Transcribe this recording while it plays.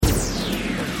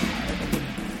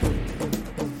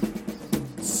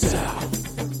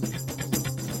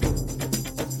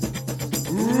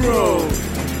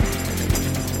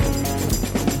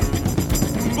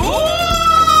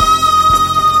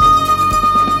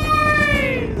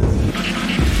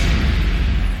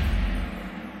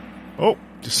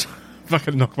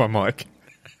fucking knock my mic.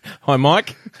 Hi,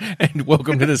 Mike, and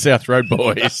welcome to the South Road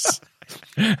Boys.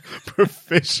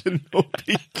 Professional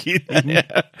beginning.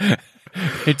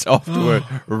 It's off to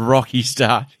a rocky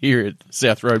start here at the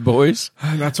South Road Boys.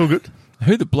 That's all good.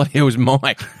 Who the bloody hell was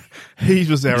Mike? He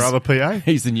was our other PA.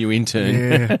 He's the new intern.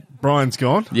 Yeah. Brian's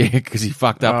gone. Yeah, because he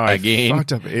fucked up He again.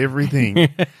 fucked up everything.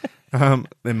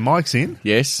 Then Mike's in,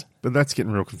 Yes. but that's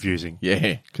getting real confusing.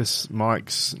 Yeah. Because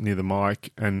Mike's near the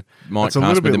mic, and Mike it's a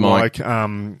passed little me bit the mic.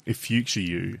 like if future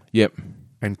you Yep.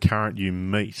 and current you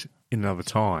meet in another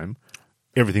time,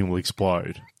 everything will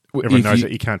explode. Well, Everyone if knows you-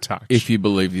 that you can't touch. If you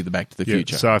believe you're the Back to the Yeah,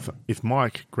 Future. So if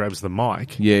Mike grabs the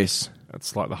mic, Yes.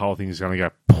 it's like the whole thing is going to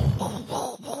go.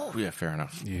 Yeah, fair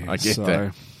enough. Yeah, I get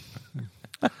so,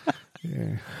 that.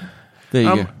 Yeah. There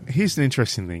you go. Here's an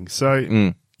interesting thing. So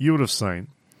you would have seen,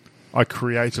 I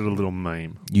created a little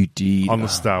meme You did. on the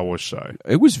Star Wars show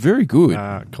It was very good.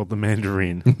 called The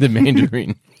Mandarin, The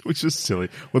Mandarin. which is silly,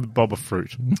 with Boba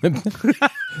Fruit.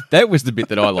 That was the bit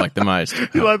that I liked the most.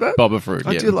 You like that? Boba Fruit,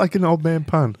 I yeah. do like an old man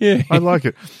pun. Yeah. I like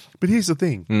it. But here's the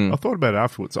thing. I thought about it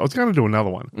afterwards. I was going to do another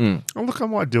one. Oh, look, I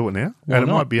might do it now. Why and it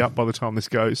not? might be up by the time this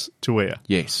goes to air.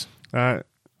 Yes.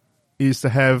 Is to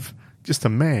have just a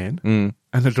man and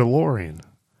a DeLorean.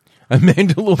 A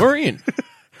Mandalorian.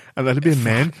 And that'd be a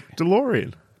man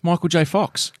DeLorean. Michael J.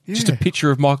 Fox. Just a Yeah.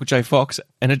 picture of Michael J. Fox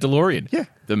and a DeLorean. Yeah.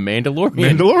 The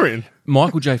Mandalorian. Mandalorian.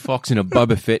 Michael J. Fox in a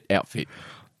Boba Fett outfit.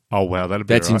 Oh, wow. That'd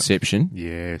be That's right. Inception.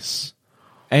 Yes.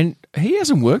 And he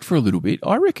hasn't worked for a little bit.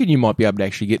 I reckon you might be able to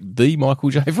actually get the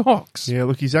Michael J. Fox. Yeah,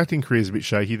 look, his acting career's a bit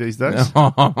shaky these days.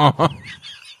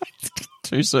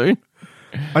 Too soon?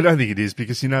 I don't think it is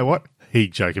because you know what?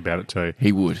 He'd joke about it too.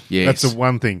 He would, yes. That's the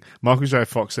one thing. Michael J.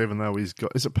 Fox, even though he's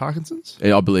got... Is it Parkinson's?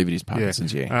 I believe it is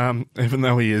Parkinson's, yeah. Even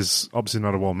though he is obviously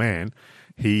not a well man,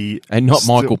 he... And not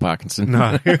still- Michael Parkinson.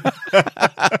 No.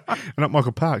 Not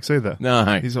Michael Parks either.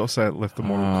 No. He's also left the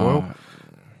mortal coil.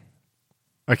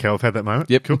 Okay, I've had that moment.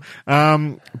 Yep. Cool.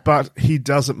 But he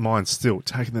doesn't mind still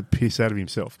taking the piss out of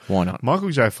himself. Why not? Michael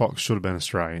J. Fox should have been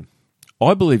Australian.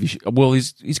 I believe he should. Well,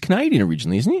 he's Canadian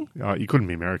originally, isn't he? You couldn't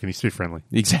be American. He's too friendly.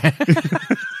 Exactly.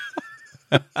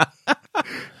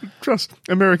 Trust,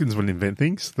 Americans wouldn't invent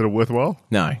things that are worthwhile.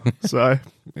 No. So,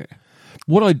 yeah.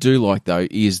 What I do like, though,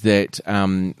 is that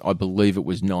I believe it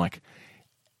was Nike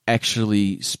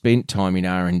actually spent time in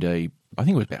R&D, I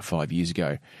think it was about 5 years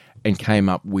ago, and came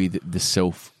up with the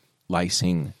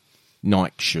self-lacing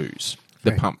Nike shoes,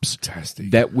 the pumps, Fantastic.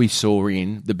 that we saw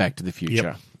in the Back to the Future.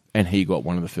 Yep. And he got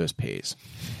one of the first pairs.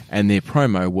 And their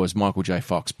promo was Michael J.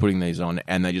 Fox putting these on,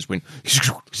 and they just went...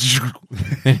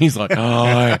 And he's like,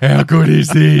 oh, how good is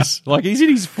this? Like, he's in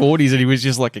his 40s, and he was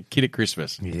just like a kid at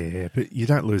Christmas. Yeah, but you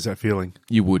don't lose that feeling.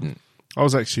 You wouldn't. I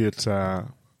was actually at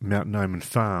Mount Noman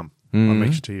Farm. I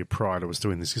mentioned to you prior I was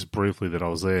doing this just briefly that I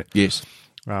was there. Yes.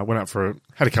 Went up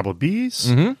had a couple of beers,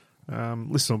 listened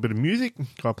to a bit of music,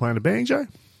 guy playing a banjo.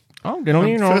 Oh,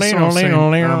 First time I've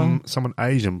seen someone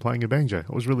Asian playing a banjo.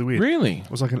 It was really weird. Really? It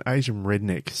was like an Asian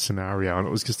redneck scenario, and it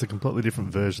was just a completely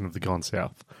different version of the Gone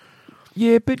South.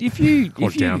 Yeah, but if you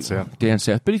down south. down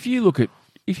south. But if you look at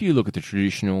the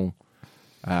traditional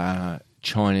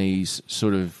Chinese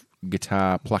sort of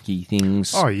guitar plucky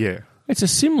things, Oh yeah, it's a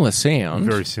similar sound,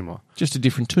 very similar. just a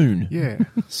different tune. Yeah,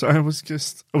 so it was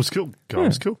cool. Guy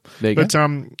was cool. There you but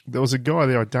go. there was a guy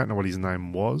there. I don't know what his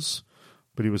name was,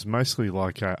 but he was mostly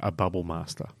like a bubble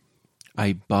master.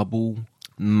 A bubble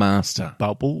master.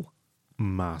 Bubble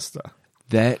master.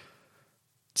 That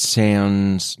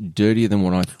sounds dirtier than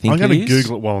what I think I'm going it to is.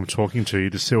 Google it while I'm talking to you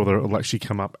to see whether it'll actually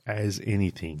come up as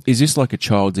anything. Is this like a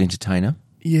child's entertainer?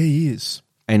 Yeah, he is.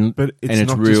 And But it's and it's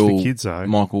not just real for kids, though.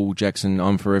 Michael Jackson,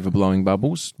 I'm Forever Blowing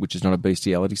Bubbles, which is not a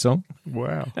bestiality song.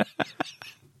 Wow.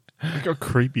 It got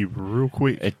creepy real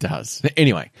quick. It does.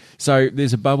 Anyway, so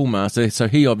there's a bubble master. So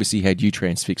he obviously had you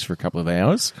transfixed for a couple of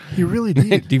hours. He really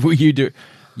did. Did what you do?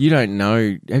 You don't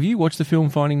know. Have you watched the film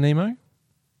Finding Nemo?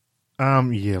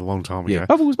 Yeah, a long time ago.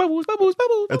 Bubbles, bubbles, bubbles,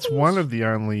 bubbles. It's one of the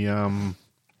only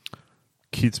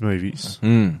kids' movies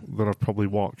Hmm. that I've probably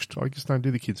watched. I just don't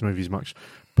do the kids' movies much.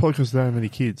 Probably because there are many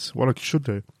kids. What I should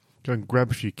do, go and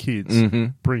grab a few kids,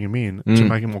 bring them in to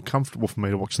make it more comfortable for me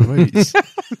to watch the movies.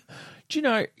 Do you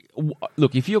know?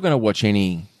 Look, if you're going to watch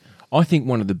any, I think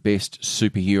one of the best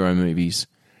superhero movies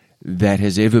that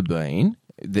has ever been,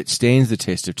 that stands the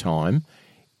test of time,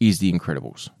 is The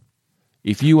Incredibles.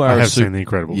 If you are I have seen The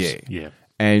Incredibles. yeah.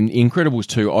 And Incredibles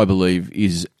 2, I believe,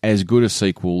 is as good a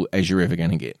sequel as you're ever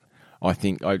going to get. I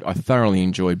think I thoroughly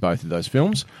enjoyed both of those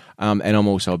films, and I'm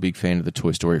also a big fan of the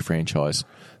Toy Story franchise.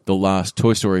 The last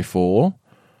Toy Story 4,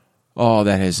 oh,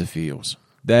 that has the feels.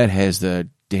 That has the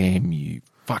damn you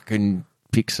fucking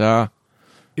Pixar.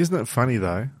 Isn't it funny,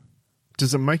 though?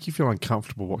 Does it make you feel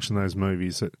uncomfortable watching those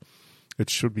movies that it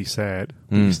should be sad,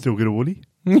 but you still get a Woody?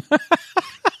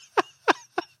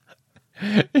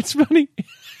 It's funny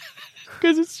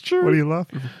because it's true. What are you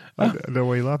laughing? I don't know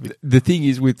why you're laughing. The thing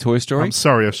is with Toy Story. I'm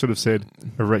sorry, I should have said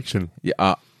erection.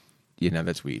 Yeah,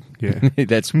 that's weird. Yeah.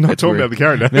 that's I'm not that's talking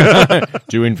weird. about the character.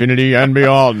 To infinity and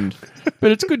beyond.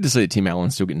 But it's good to see Tim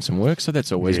Allen's still getting some work, so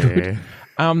that's always good.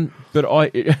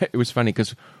 But it was funny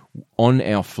because on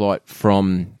our flight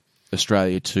from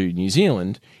Australia to New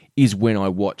Zealand is when I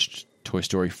watched Toy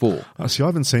Story 4. Oh, see, I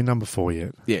haven't seen number 4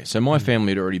 yet. Yeah, so my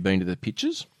family had already been to the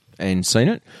pictures and seen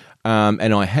it,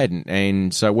 and I hadn't.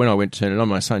 And so when I went to turn it on,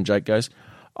 my son Jake goes,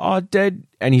 "Oh, Dad,"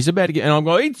 and he's about to get, and I'm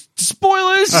going, "It's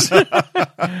spoilers,"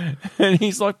 and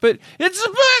he's like, "But it's a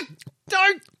book.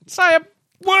 Don't say a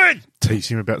word." Teach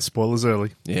him about spoilers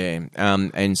early. Yeah,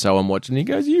 and so I'm watching. He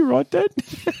goes, "Are you right, Dad?"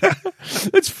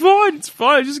 It's fine. It's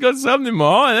fine. I just got something in my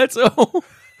eye. That's all.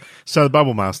 So the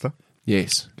Bubble Master.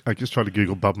 Yes. I just tried to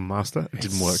Google Bubble Master. It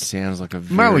didn't work. Sounds like a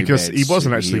very Mainly because bad he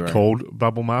wasn't actually superhero. called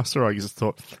Bubble Master. I just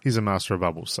thought he's a master of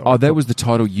bubbles. So Oh, that was the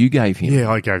title you gave him. yeah,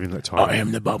 I gave him that title. I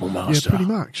am the Bubble Yeah, Master. pretty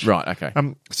much. Right. Okay.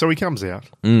 So he comes out.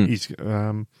 He's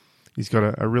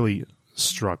got a really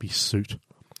stripy suit.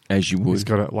 As you He's would.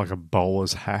 got like a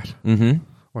bowler's hat. Mm-hmm.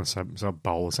 I want to say it's a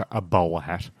bowler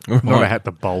hat, Right. not a hat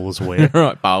the bowlers wear.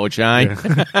 Right. Bowl chain. Not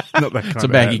that kind It's a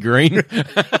of baggy hat. green.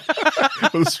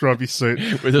 With a stripy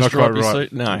suit. With a Not quite stripy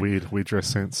suit? No. Weird dress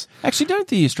sense. Actually, don't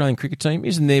the Australian cricket team,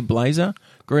 isn't their blazer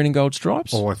green and gold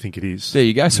stripes? Oh, I think it is. There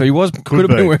you go. So he could have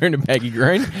be. been wearing a baggy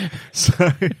green.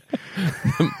 So,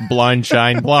 Blown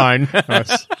chain, blown.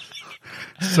 nice.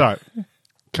 So,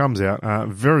 comes out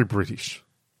very British,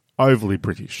 overly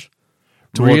British.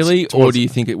 Really? Or do you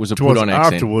think it was a put-on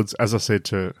accent? Afterwards, as I said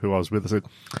to who I was with, I said,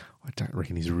 I don't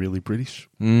reckon he's really British.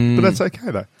 But that's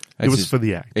okay, though. It was for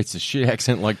the act. It's a shit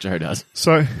accent like Joe does.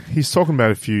 So he's talking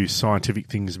about a few scientific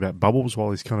things about bubbles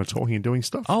while he's kind of talking and doing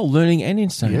stuff. Oh, learning and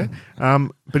insane. Yeah.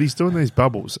 But he's doing these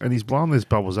bubbles, and he's blowing these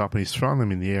bubbles up, and he's throwing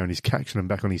them in the air, and he's catching them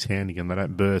back on his hand again. They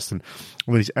don't burst. And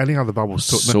then he's adding other bubbles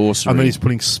to it. Sorcery. And then he's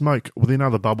putting smoke within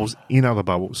other bubbles in other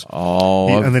bubbles.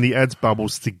 Oh. And then he adds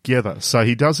bubbles together. So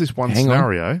he does this one Hang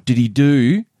scenario. on. Did he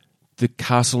do the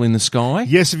castle in the sky?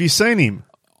 Yes, have you seen him?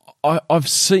 I've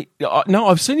seen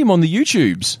him on the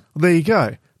YouTubes. Well, there you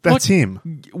go. That's him.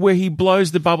 Where he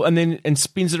blows the bubble and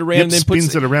spins it around Yep, and then spins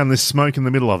puts it around. There's smoke in the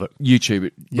middle of it. YouTube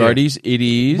it. Yeah. Roadies, it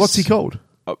is. What's he called?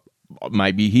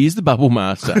 Maybe he's the Bubble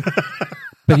Master.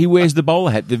 But he wears the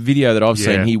bowler hat. The video that I've Yeah.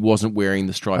 seen, he wasn't wearing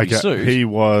the stripy suit. He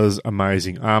was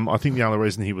amazing. I think the only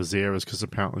reason he was there is because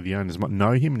apparently the owners might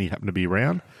know him and he happened to be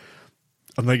around.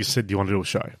 And they just said, "Do you want to do a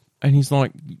show?" And he's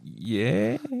like,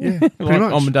 yeah. Yeah, like, pretty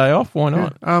much. on the day off, why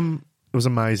not? It was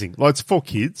amazing. Like, it's for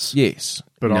kids. Yes.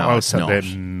 But No, I was it's sat not. there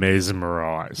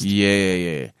mesmerised.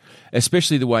 Yeah.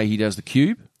 Especially the way he does the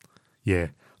cube. Yeah.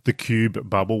 The cube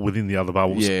bubble within the other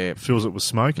bubbles fills it with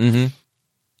smoke. Mm-hmm.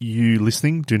 You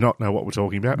listening do not know what we're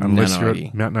talking about unless No you're idea.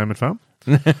 at Mount Noman Farm.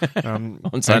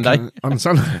 On Sunday. On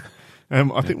Sunday.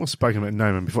 I think we've spoken about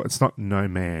Noman before. It's not no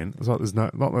man. It's like there's no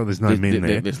men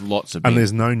there. There's lots of And men.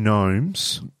 there's no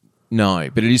gnomes. No,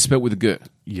 but it is spelled with a G.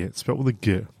 Yeah, it's spelled with a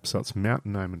G. So it's Mount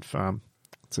Noman Farm.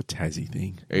 It's a Tassie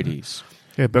thing. It is.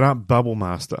 Yeah, but Bubble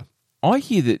Master. I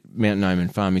hear that Mount Noman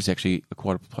Farm is actually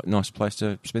quite a nice place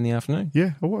to spend the afternoon.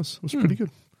 Yeah, it was. It was pretty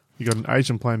good. You got an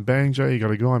Asian playing banjo. You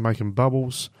got a guy making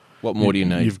bubbles. What more do you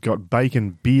need? You've got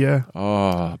bacon beer.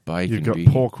 Oh, bacon. You've got beer.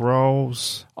 pork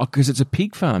rolls. Oh, because it's a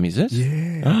pig farm, is it?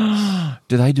 Yeah.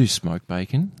 Do they do smoked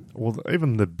bacon? Well,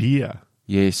 even the beer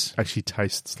Yes. actually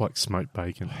tastes like smoked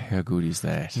bacon. How good is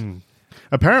that?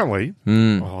 Apparently,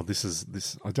 Hmm.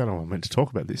 this. I don't know what I meant to talk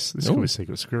about this. This is going to be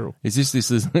Secret Squirrel. Is this?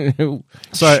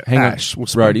 So, hang Ash, on, we'll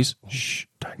speak- Roadies. Shh!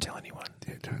 Don't tell anyone.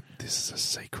 Yeah, this is a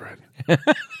secret.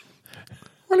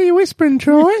 What are you whispering,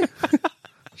 Troy?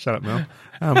 Shut up, Mel.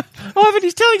 Oh, but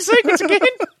he's telling secrets again.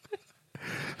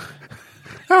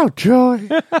 Oh, Troy.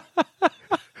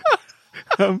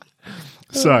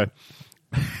 So,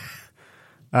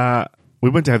 we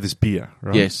went to have this beer,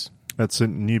 right? Yes. That's a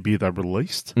new beer they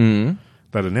released. Mm.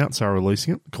 That announced they were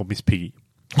releasing it, called Miss Piggy.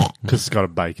 Because it's got a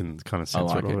bacon kind of I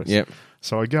sense like to it. it. Yep.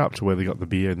 So I go up to where they got the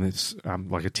beer, and there's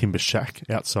like a timber shack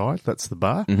outside. That's the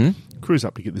bar. Mm-hmm. Cruise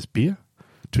up to get this beer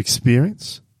to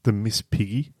experience the Miss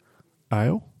Piggy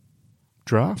ale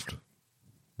draft,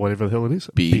 whatever the hell it is.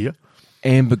 Beer.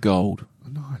 Amber Gold.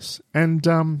 Nice. And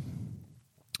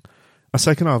I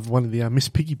say, can I have one of the Miss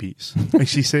Piggy beers? And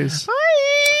she says,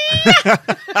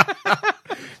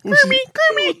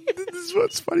 Grimmy. This is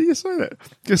what's funny you say that.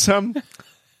 Because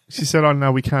she said, "Oh,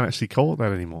 no, we can't actually call it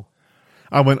that anymore."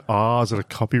 I went, "Oh, is it a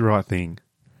copyright thing?"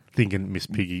 thinking Miss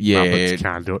Piggy Yeah. Muppets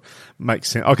can't do it. Makes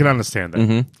sense. I can understand that.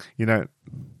 Mm-hmm. You know,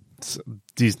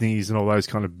 Disney's and all those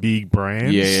kind of big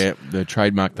brands. Yeah, the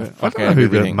trademark the I fuck don't know out of who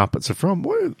everything. the Muppets are from.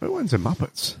 Who owns the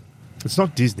Muppets? It's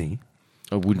not Disney.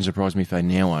 It wouldn't surprise me if they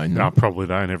now own them. No, probably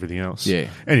they and everything else. Yeah.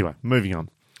 Anyway, moving on.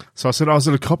 So I said, I was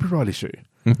at a copyright issue.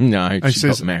 No, And she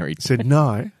got married. Said,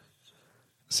 no.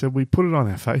 Said, we put it on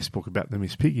our Facebook about the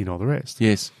Miss Piggy and all the rest.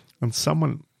 Yes. And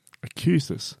someone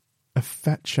accused us of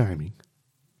fat shaming.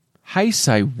 Hey,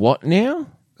 say what now?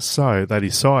 So they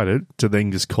decided to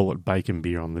then just call it bacon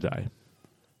beer on the day.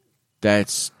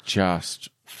 That's just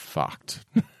fucked.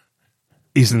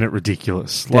 Isn't it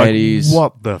ridiculous? That is.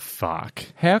 What the fuck?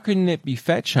 How can that be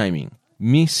fat shaming?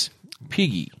 Miss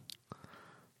Piggy.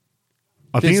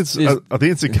 I think There's-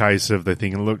 it's a case of they're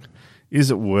thinking, look,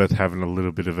 is it worth having a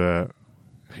little bit of a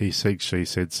he said, she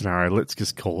said scenario? Let's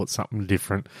just call it something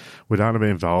different. We don't want to be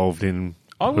involved in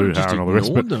I would have hoo-ha just and all the rest.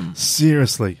 ignored But them.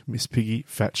 seriously, Miss Piggy,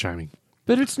 fat shaming.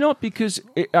 But it's not because,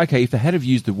 okay, if they had have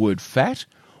used the word fat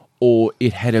or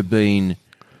it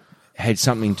had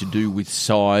something to do with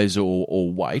size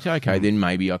or weight, okay, then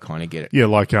maybe I kind of get it. Yeah,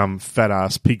 like fat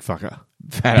ass pig fucker.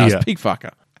 Fat ass Yeah. pig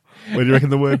fucker. Where do you reckon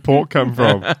the word pork come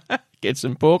from? Get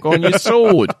some pork on your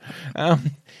sword.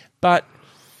 But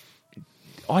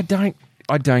I don't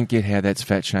get how that's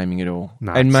fat shaming at all.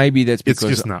 No, And maybe that's It's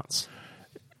because just nuts.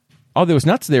 oh, there was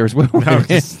nuts there as well. No,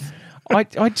 it's-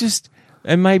 I just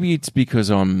and maybe it's because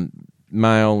I'm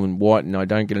male and white and I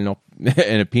don't get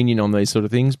an opinion on these sort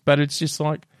of things. But it's just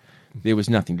like there was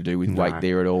nothing to do with weight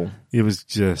there at all. It was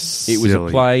just It was a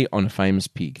silly. play on a famous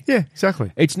pig. Yeah,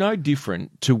 exactly. It's no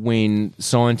different to when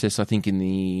scientists, I think in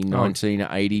the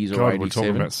 1980s or God, 87, we're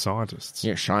talking about scientists.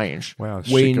 yeah, science. Wow,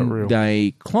 shit got when real.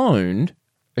 they cloned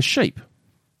a sheep.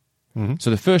 So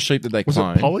the first sheep that they Was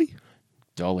cloned, it Polly?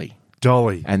 Dolly.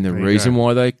 Dolly. And the There you reason go.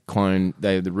 why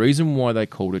the reason why they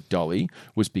called it Dolly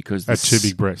was because Had two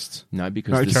big breasts. No,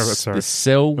 because Okay, the, right, sorry. the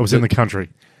cell It was in the country.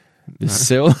 the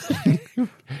cell.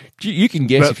 You can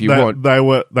guess if you want. They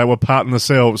were parting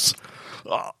themselves.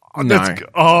 Oh, No.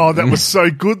 that was so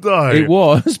good though. It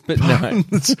was, but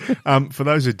no. For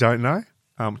those who don't know,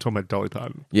 I'm talking about Dolly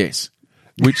Parton. Yes,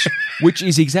 which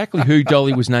is exactly who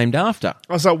Dolly was named after.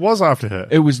 Oh, so it was after her.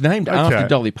 It was named after Okay.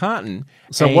 Dolly Parton.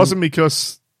 So it and wasn't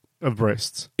because of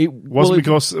breasts. It Wasn't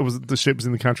because it was the sheep was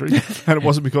in the country, and it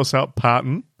wasn't because they were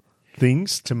parting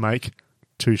things to make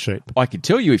two sheep. I could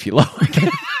tell you if you like.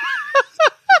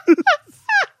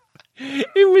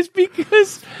 It was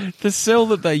because the cell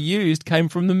that they used came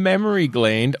from the mammary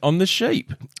gland on the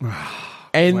sheep.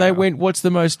 And they went, what's the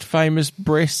most famous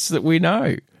breasts that we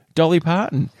know? Dolly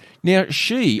Parton. Now,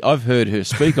 I've heard her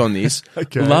speak on this,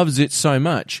 Okay. loves it so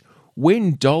much.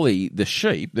 When Dolly, the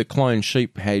sheep, the cloned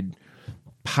sheep, had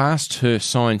passed her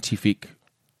scientific,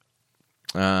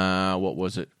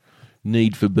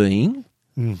 need for being,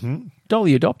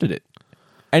 Dolly adopted it.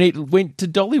 And it went to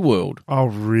Dolly World. Oh,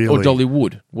 really? Or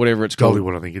Dollywood, whatever it's called.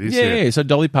 Dollywood, I think it is. Yeah, Yeah. so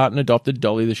Dolly Parton adopted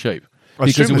Dolly the sheep. I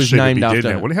Because assume it the was sheep would named be dead after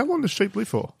now. her. Well, how long does sheep live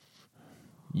for?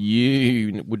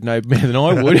 You would know better than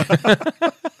I would.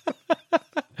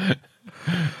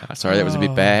 Sorry, that was a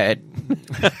bit bad.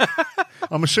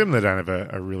 I'm assuming they don't have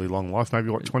a really long life. Maybe,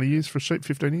 20 years for a sheep,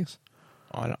 15 years?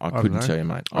 I don't couldn't know. tell you,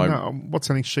 mate. I don't know. What's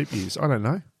any sheep years? I don't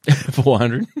know.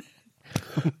 400.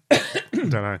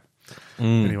 Don't know.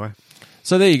 Anyway.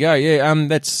 So there you go. Yeah,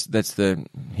 that's the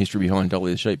history behind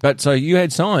Dolly the sheep. But so you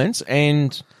had science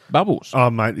and bubbles. Oh,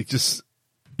 mate,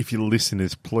 if your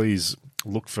listeners, please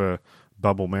look for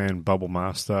Bubble Man, Bubble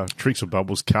Master, Tricks of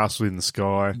Bubbles, Castle in the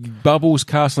Sky. Bubbles,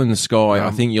 Castle in the Sky.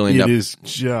 I think you'll end up It is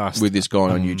just with this guy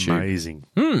on YouTube. amazing.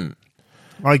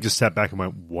 I just sat back and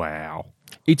went, wow.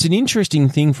 It's an interesting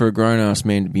thing for a grown-ass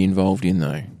man to be involved in,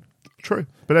 though. True.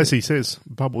 But as he says,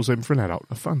 bubbles, even for an adult,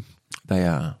 are fun. They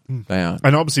are. They are.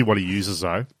 And obviously what he uses,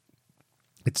 though,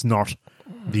 it's not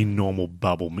the normal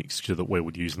bubble mixture that we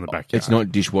would use in the backyard. It's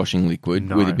not dishwashing liquid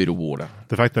No. with a bit of water.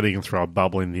 The fact that he can throw a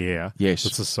bubble in the air, Yes.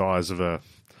 that's the size of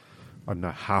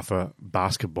half a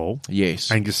basketball,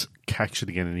 Yes. and just catch it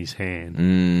again in his hand,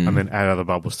 and then add other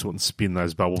bubbles to it and spin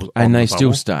those bubbles on And the they bubble.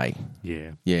 still stay.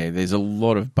 Yeah. Yeah, there's a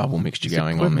lot of bubble mixture He's a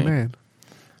going on clever there. man.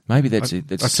 Maybe that's it.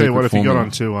 That's I a tell you what, if secret he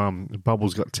got formula. onto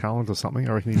Bubbles Got Talent or something,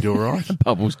 I reckon he'd do all right.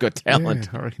 Bubbles got talent.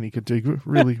 Yeah, I reckon he could do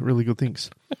really, really good things.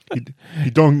 He'd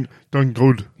done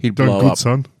good. He'd done blow good, up.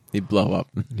 son. He'd blow up.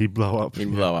 He'd blow up.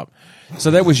 He'd blow up.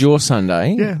 So that was your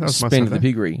Sunday. Yeah, that was my Spend at the Sunday.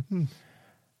 piggery.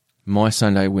 My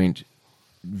Sunday went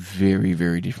very,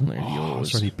 very differently to Was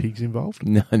yours. there any pigs involved?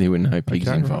 No, there were no pigs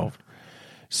Okay, involved.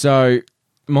 So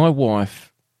my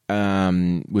wife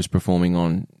was performing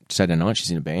on Saturday night.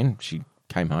 She's in a band. She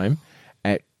came home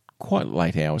at quite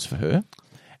late hours for her.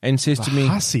 and says to me,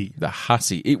 hussy. The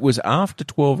hussy. It was after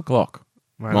 12 o'clock.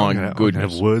 Mate, My I'm gonna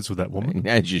goodness. have words with that woman.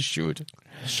 As you should.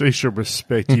 She should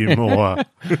respect you more.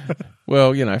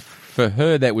 Well, for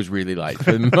her, that was really late.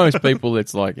 For most people,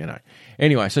 it's like,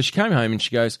 Anyway, so she came home and she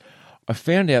goes, I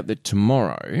found out that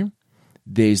tomorrow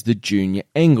there's the Junior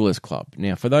Anglers Club.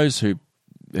 Now, for those who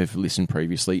have listened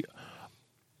previously,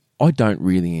 I don't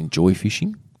really enjoy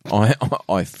fishing.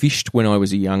 I fished when I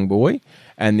was a young boy,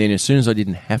 and then as soon as I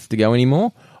didn't have to go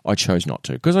anymore, I chose not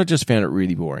to because I just found it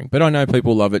really boring. But I know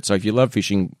people love it, so if you love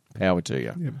fishing, power to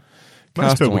you. Yeah.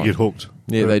 Most people get hooked.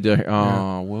 Yeah, they do. Oh,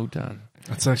 yeah. Well done.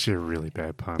 That's actually a really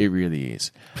bad pun. It really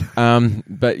is.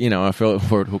 But, I fell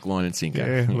for it hook, line and sinker.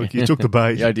 Yeah, look, you took the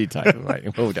bait. Yeah, I did take the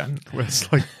bait. Well done. Well,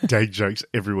 it's like gag jokes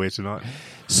everywhere tonight.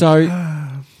 So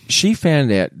she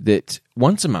found out that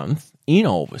once a month in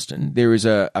Ulverston, there is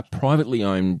a privately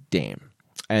owned dam.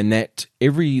 And that I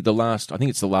think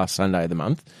it's the last Sunday of the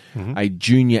month, a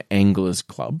Junior Anglers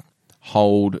Club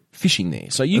hold fishing there.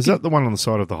 So Is that the one on the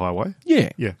side of the highway? Yeah.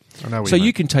 Yeah, I know. So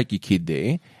you can take your kid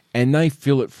there, and they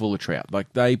fill it full of trout.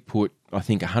 Like they put, I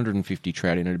think, 150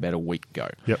 trout in it about a week ago.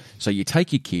 Yep. So you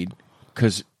take your kid,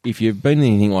 because if you've been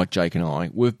anything like Jake and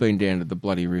I, we've been down to the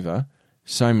bloody river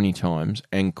so many times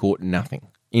and caught nothing.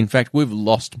 In fact, we've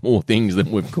lost more things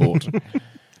than we've caught.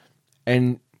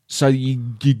 And so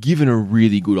you're given a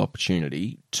really good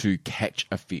opportunity to catch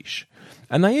a fish.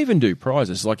 And they even do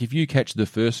prizes. Like if you catch the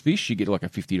first fish, you get like a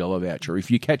 $50 voucher.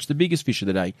 If you catch the biggest fish of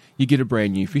the day, you get a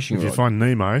brand new fishing rod. If you find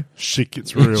Nemo, shit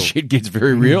gets real. Shit gets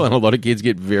very real, and a lot of kids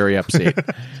get very upset.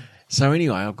 So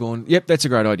anyway, I've gone, yep, that's a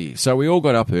great idea. So we all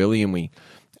got up early, and we,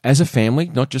 as a family,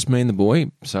 not just me and the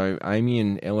boy, so Amy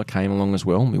and Ella came along as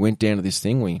well. We went down to this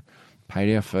thing. We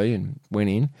paid our fee and went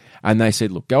in. And they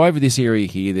said, look, go over this area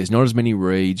here. There's not as many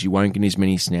reeds. You won't get as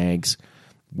many snags.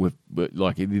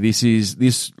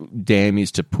 This dam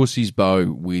is to Pussy's Bow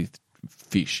with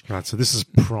fish. Right, so this is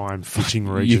prime fishing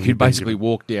region. You could basically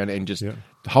walk down and just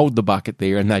hold the bucket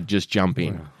there, and they'd just jump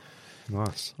in. Wow.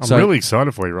 Nice. I'm really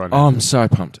excited for you right now. I'm so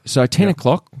pumped. So 10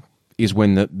 o'clock is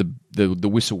when the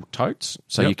whistle totes.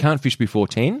 So you can't fish before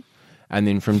 10. And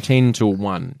then from 10 till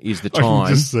 1 is the time. I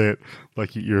can just see it.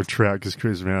 Like you're a trout just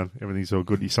cruising around. Everything's all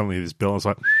good. You suddenly hear this bell. It's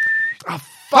like, oh,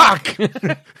 fuck.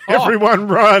 Everyone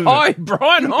run. Hi,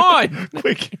 Brian, hi.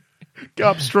 Quick. Go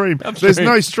upstream. There's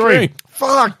no stream.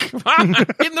 Fuck. Get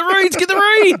in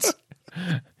the reeds.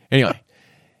 Anyway,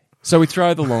 so we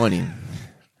throw the line in.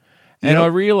 And I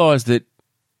realised that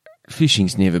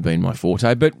fishing's never been my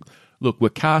forte, but look, we're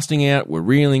casting out, we're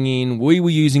reeling in. We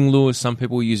were using lures. Some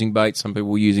people were using baits. Some people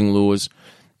were using lures.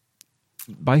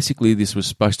 Basically, this was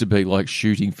supposed to be like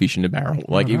shooting fish in a barrel.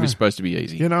 Like it was supposed to be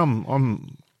easy. You know,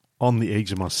 I'm on the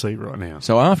edge of my seat right now.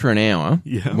 So after an hour,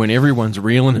 when everyone's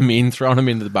reeling them in, throwing them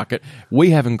into the bucket, we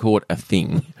haven't caught a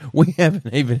thing. We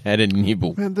haven't even had a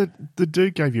nibble. Man, the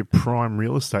dude gave you prime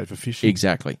real estate for fishing.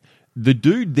 Exactly. The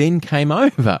dude then came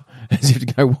over as if to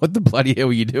go, what the bloody hell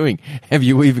are you doing? Have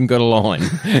you even got a line?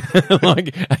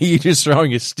 Like, are you just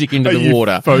throwing a stick into the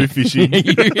water? Faux fishing.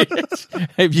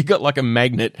 Have you got like a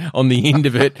magnet on the end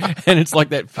of it? And it's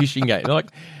like that fishing gate.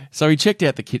 So he checked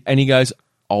out the kit and he goes,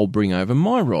 I'll bring over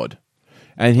my rod.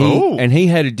 And he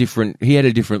had a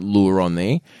different lure on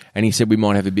there, and he said we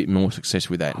might have a bit more success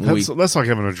with that. That's like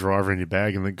having a driver in your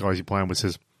bag and the guys you're playing with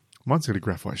says, mine's got a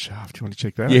graphite shaft. Do you want to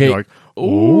check that? Yeah. And you're like,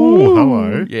 oh,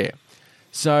 hello. Yeah.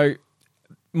 So,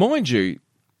 mind you,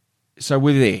 so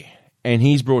we're there, and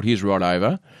he's brought his rod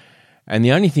over, and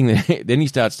the only thing that then he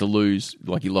starts to lose,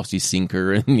 like he lost his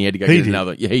sinker, and he had to go get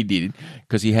another. Yeah, he did,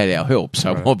 because he had our help.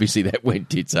 So obviously that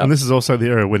went tits up. And this is also the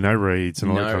area where no reeds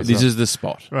and all that kind of stuff. This is the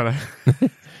spot. Right.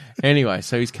 Anyway,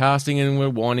 so he's casting and we're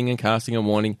winding and casting and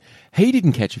winding. He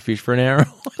didn't catch a fish for an hour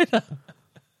later.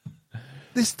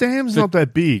 This dam's not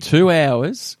that big. 2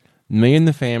 hours, me and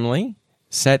the family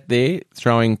sat there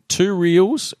throwing 2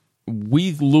 reels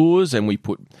with lures, and we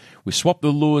swapped the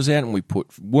lures out and we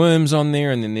put worms on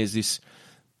there, and then there's this,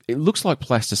 it looks like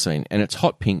plasticine and it's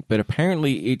hot pink, but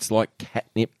apparently it's like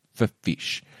catnip for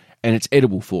fish and it's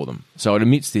edible for them. So it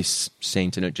emits this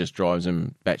scent and it just drives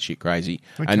them batshit crazy,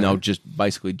 and they'll just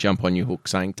basically jump on your hook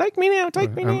saying, take me now,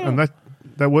 take me now. And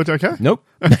that worked okay? Nope.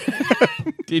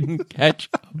 Didn't catch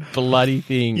a bloody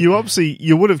thing. You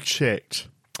would have checked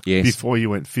before you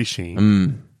went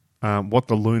fishing what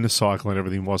the lunar cycle and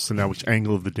everything was to know which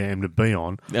angle of the dam to be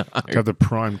on to have the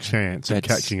prime chance of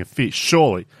catching a fish.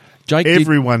 Surely.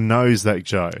 Everyone knows that,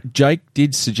 Joe. Jake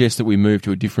did suggest that we move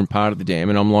to a different part of the dam,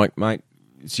 and I'm like, mate,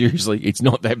 seriously, it's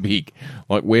not that big.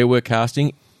 Like where we're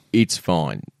casting, it's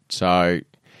fine. So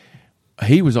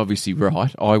he was obviously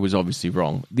right. I was obviously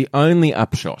wrong. The only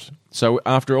upshot. So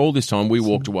after all this time, we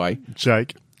walked away.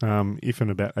 Jake, if in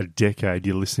about a decade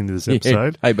you're listening to this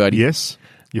episode, hey buddy, yes,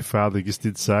 your father just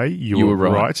did say you were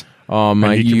right. Oh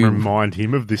mate, and you can remind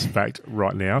him of this fact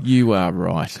right now. You are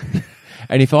right.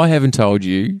 And if I haven't told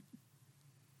you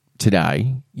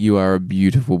today, you are a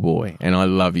beautiful boy, and I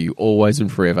love you always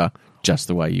and forever, just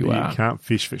the way you are. You can't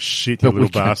fish for shit, you little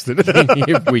bastard.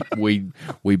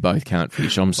 we both can't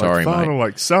fish. I'm sorry, like father, mate.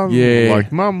 Like son,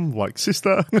 like mum, like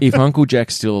sister. If Uncle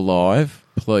Jack's still alive,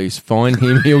 please find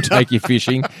him. He'll take you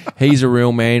fishing. He's a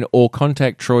real man. Or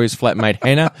contact Troy's flatmate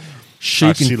Hannah. She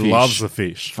can fish. She loves the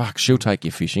fish. Fuck, she'll take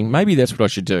you fishing. Maybe that's what I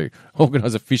should do.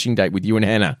 Organise a fishing date with you and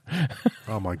Hannah.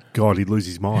 Oh my God, he'd lose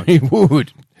his mind. He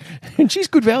would. And she's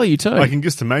good value too. I can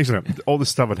just imagine it. All this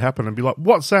stuff would happen and be like,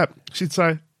 what's that? She'd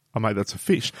say, oh mate, that's a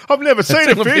fish. I've never seen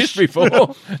a fish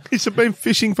before. He's been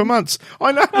fishing for months.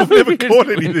 I know, I've never caught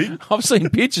anything. I've seen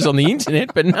pictures on the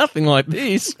internet, but nothing like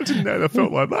this. I didn't know that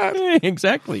felt like that. Yeah,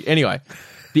 exactly. Anyway,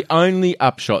 the only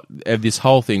upshot of this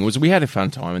whole thing was we had a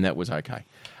fun time and that was okay.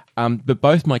 But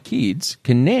both my kids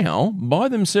can now, by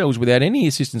themselves, without any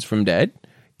assistance from Dad,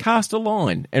 cast a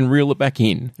line and reel it back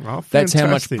in. Oh, that's how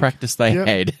much practice they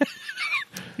had.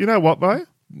 You know what, though?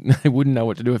 They wouldn't know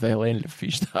what to do if they landed a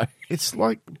fish, though. It's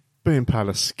like being part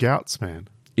of Scouts, man.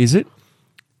 Is it?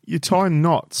 You tie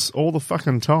knots all the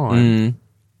fucking time,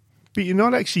 but you're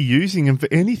not actually using them for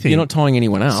anything. You're not tying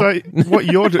anyone up. So what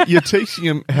you're teaching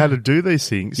them how to do these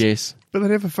things. Yes. But they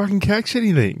never fucking catch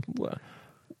anything.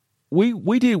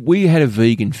 We had a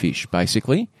vegan fish,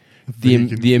 basically.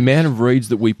 The amount of reeds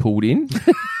that we pulled in,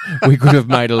 we could have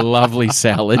made a lovely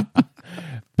salad.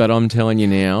 But I'm telling you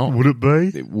now... Would it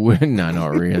be? No,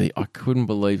 not really. I couldn't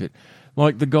believe it.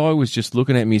 Like, the guy was just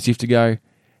looking at me as if to go,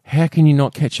 how can you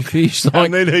not catch a fish? Like,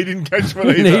 and then he didn't catch one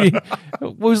either.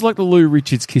 It was like the Lou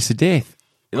Richards kiss of death.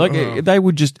 Like, they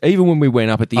would just... Even when we went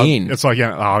up at the end... It's like,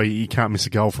 you can't miss a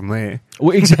goal from there.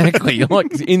 Well, exactly.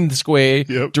 Like, in the square,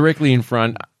 directly in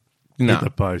front... No. At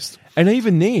the post. And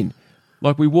even then,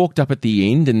 like we walked up at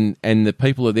the end and the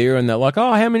people are there and they're like,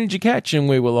 oh, how many did you catch? And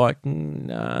we were like,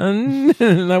 none.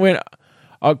 And they went,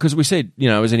 because we said,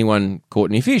 has anyone caught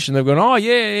any fish? And they've gone, oh,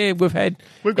 yeah, we've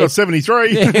got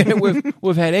 73. Yeah,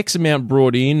 we've had X amount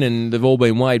brought in and they've all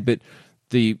been weighed, but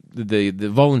the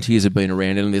volunteers have been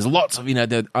around and there's lots of,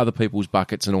 the other people's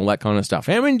buckets and all that kind of stuff.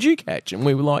 How many did you catch? And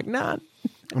we were like, none.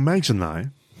 Imagine, though,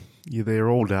 you're there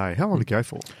all day. How long did it go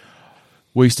for?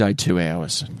 We stayed 2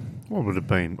 hours. What would it have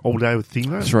been? All day with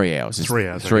Thingo? 3 hours. 3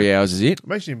 hours. 3 hours is it?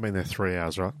 Imagine you've been there 3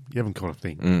 hours, right? You haven't caught a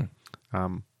thing.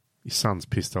 Your son's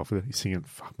pissed off with it. He's singing,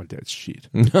 fuck, my dad's shit.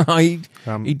 No,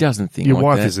 he doesn't think your like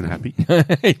wife that. Isn't happy.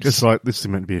 Just like, this is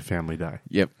meant to be a family day.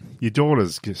 Yep. Your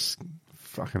daughter's just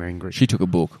fucking angry. She took a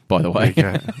book, by the way.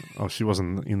 She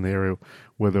wasn't in the area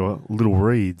where there were little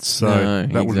reeds, so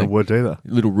that wouldn't have worked either.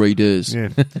 Little readers. Yeah.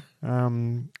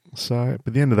 So,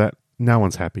 by the end of that, no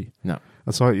one's happy. No.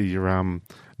 That's like your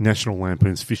National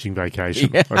Lampoon's fishing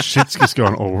vacation. Yeah. Like, shit's just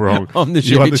gone all wrong. I'm the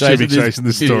Chevy chasing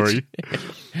this story.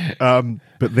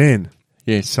 But then,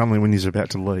 suddenly when he's about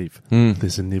to leave,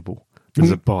 there's a nibble. There's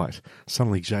a bite.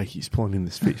 Suddenly Jakey's pulling in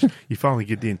this fish. You finally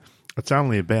get in. It's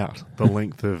only about the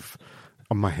length of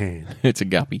my hand. It's a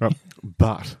guppy.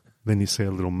 But then you see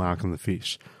a little mark on the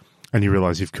fish and you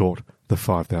realise you've caught the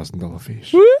 $5,000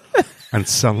 fish. And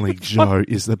suddenly Joe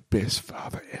is the best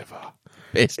father ever.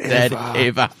 Best dad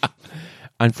ever.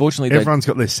 Unfortunately, everyone's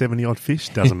got their 70-odd fish.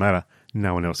 Doesn't matter.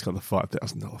 No one else got the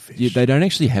 $5,000 fish. Yeah, they don't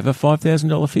actually have a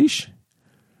 $5,000 fish.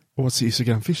 Well, what's the use of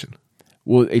going fishing?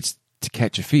 Well, it's to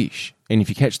catch a fish. And if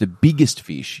you catch the biggest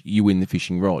fish, you win the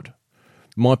fishing rod.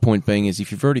 My point being is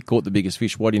if you've already caught the biggest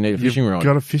fish, why do you need a fishing rod?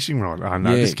 Got a fishing rod. Oh,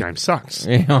 no, this game sucks.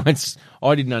 Yeah,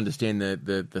 I didn't understand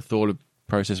the thought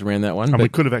process around that one. And we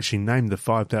could have actually named the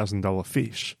 $5,000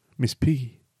 fish Miss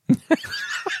Piggy.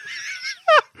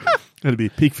 That'd be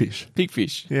a pigfish.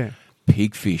 Pigfish. Yeah.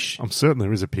 Pigfish. I'm certain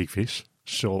there is a pigfish,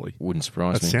 surely. Wouldn't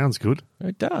surprise me. That sounds good.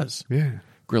 It does. Yeah.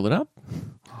 Grill it up.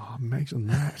 Oh, imagine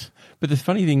that. But the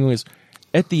funny thing was,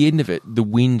 at the end of it, the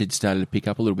wind had started to pick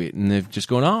up a little bit, and they've just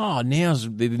gone,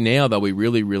 now they'll be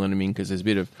really reeling them in because there's a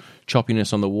bit of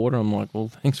choppiness on the water. I'm like, well,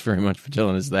 thanks very much for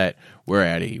telling us that. We're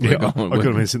out of here. I could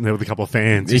have been sitting there with a couple of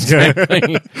fans. Exactly.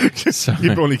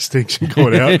 You've got an extension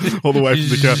cord out all the way from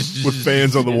the car with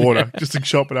fans on the water just to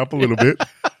chop it up a little bit.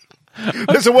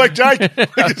 Doesn't work, Jake.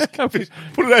 Just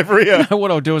put it over here. What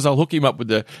I'll do is I'll hook him up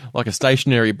with a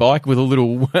stationary bike with a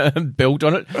little belt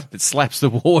on it that slaps the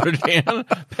water down.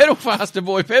 Pedal faster,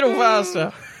 boy, pedal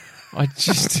faster.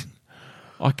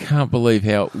 I can't believe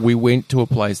how we went to a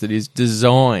place that is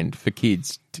designed for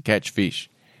kids to catch fish.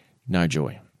 No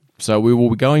joy. So we will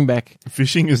be going back.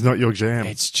 Fishing is not your jam.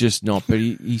 It's just not, but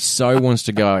he so wants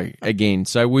to go again.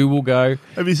 So we will go.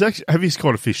 Have you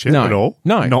caught a fish yet at all?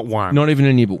 No. Not one? Not even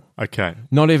a nibble. Okay.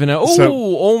 Not even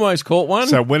almost caught one.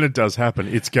 So when it does happen,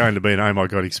 it's going to be an oh my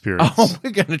God experience. Oh,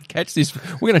 we're going to catch this.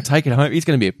 We're going to take it home. It's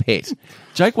going to be a pet.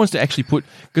 Jake wants to actually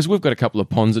because we've got a couple of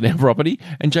ponds in our property,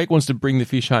 and Jake wants to bring the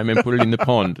fish home and put it in the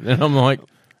pond. And I'm like,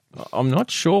 I'm not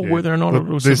sure whether or not it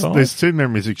will survive. There's two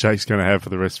memories that Jake's going to have for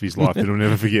the rest of his life that he'll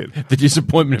never forget. The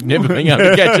disappointment of never being able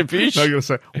to catch a fish. No, I'm going to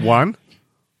say, one,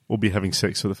 we'll be having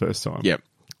sex for the first time. Yep.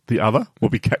 The other will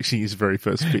be catching his very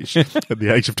first fish at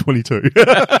the age of 22.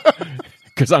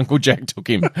 Because Uncle Jack took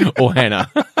him, or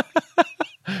Hannah.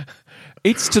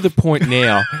 It's to the point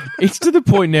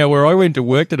now where I went to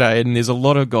work today, and there's a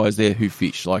lot of guys there who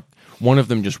fish. Like, one of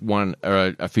them just won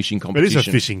a fishing competition. It is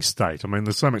a fishing state. I mean,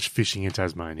 there's so much fishing in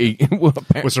Tasmania.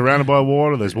 We're surrounded by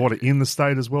water. There's water in the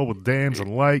state as well, with dams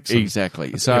and lakes.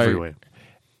 Exactly. So everywhere.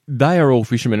 They are all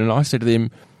fishermen, and I said to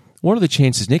them, what are the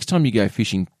chances next time you go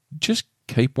fishing, just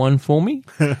keep one for me,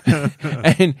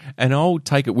 and I'll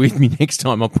take it with me next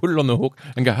time. I'll put it on the hook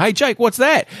and go, hey, Jake, what's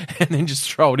that? And then just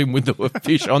throw it in with the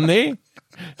fish on there.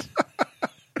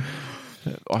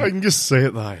 I can just see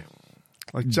it, though.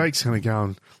 Like, Jake's going to go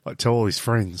and tell all his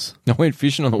friends. I went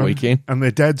fishing on the weekend. And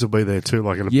their dads will be there too,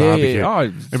 like at a barbecue.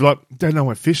 They'll be like, Dad, I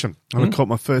went fishing. And I caught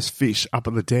my first fish up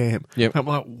at the dam. Yep. I'm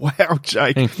like, wow,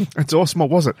 Jake, that's awesome. What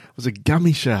was it? It was a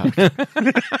gummy shark. And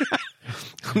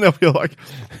they'll be like,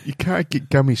 you can't get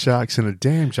gummy sharks in a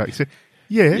dam, Jake. So,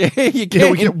 yeah, you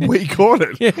can. Yeah, we caught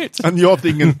it. Yeah, and you're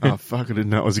thinking, oh, fuck, I didn't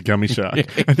know it was a gummy shark.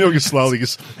 Yeah. And you're slowly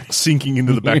just sinking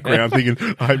into the background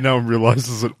thinking, I hope no one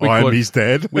realises that I'm his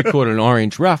dad. We caught an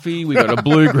orange ruffy. We got a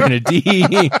blue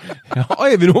grenadier.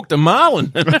 I even hooked a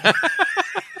marlin.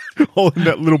 All in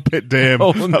that little pet dam.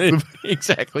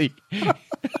 Exactly.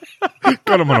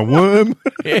 Got him on a worm.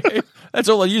 Yeah, that's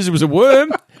all I used was a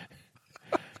worm.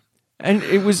 And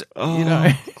it was,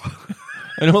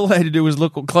 and all I had to do was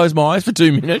close my eyes for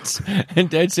 2 minutes, and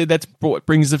Dad said that's what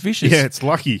brings the fishes. Yeah, it's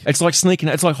lucky. It's like sneaking.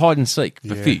 It's like hide and seek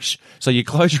for fish. So you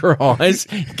close your eyes,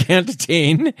 count to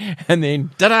 10, and then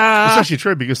ta-da! It's actually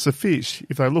true because the fish,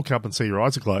 if they look up and see your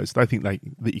eyes are closed, they think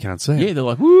that you can't see them. Yeah, they're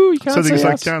like, woo, you can't see us. So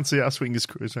they can't see us. We can just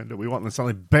cruise around. Do we want? And then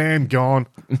suddenly, bam, gone.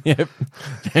 Yep.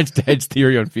 That's Dad's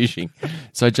theory on fishing.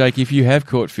 So, Jake, if you have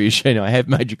caught fish, and I have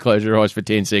made you close your eyes for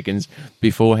 10 seconds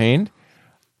beforehand,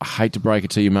 I hate to break it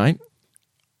to you, mate,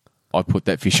 I put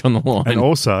that fish on the line. And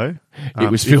also,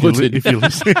 it was filleted. If you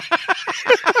listen,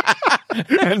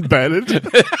 and battered.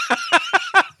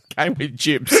 Came with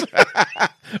chips,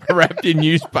 wrapped in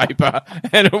newspaper,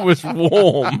 and it was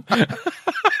warm.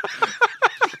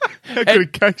 How good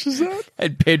it catches that?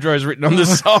 And Pedro's written on the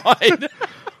side.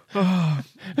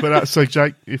 But so,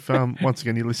 Jake, if once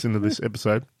again you listen to this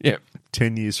episode,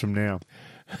 10 years from now,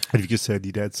 and you've just heard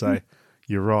your dad say,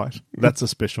 you're right. That's a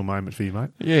special moment for you, mate.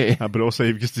 Yeah. But also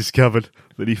you've just discovered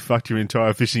that he fucked your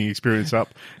entire fishing experience up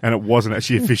and it wasn't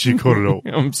actually a fish you caught at all.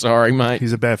 I'm sorry, mate.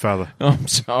 He's a bad father.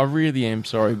 I really am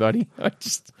sorry, buddy.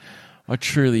 I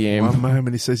truly am. One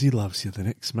moment he says he loves you, the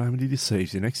next moment he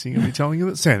deceives you. Next thing he'll be telling you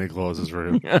that Santa Claus is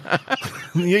real.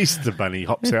 The Easter Bunny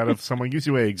hops out of someone, gives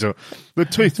you eggs, or the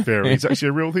Tooth Fairy is actually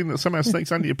a real thing that somehow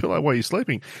sneaks under your pillow while you're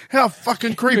sleeping. How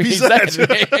fucking creepy is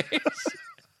that?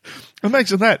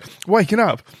 Imagine that, waking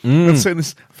up and seeing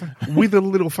this with a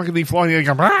little fucking thing flying in,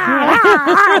 going,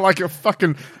 like a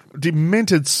fucking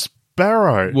demented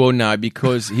sparrow. Well, no,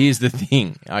 because here's the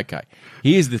thing. Okay.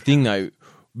 Here's the thing, though.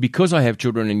 Because I have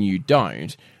children and you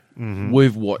don't,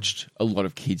 we've watched a lot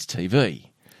of kids' TV.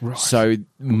 Right. So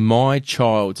my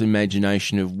child's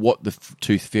imagination of what the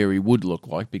Tooth Fairy would look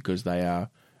like, because they are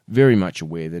very much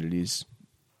aware that it is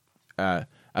a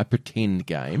pretend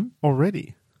game.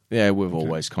 Already? Yeah, we've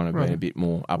always kind of been a bit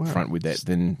more upfront with that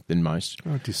than most.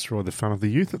 Oh, destroy the fun of the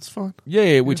youth, that's fine.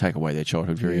 Yeah, we take away their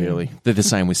childhood very early. They're the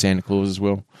same with Santa Claus as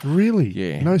well. Really?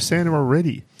 Yeah. No Santa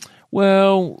already?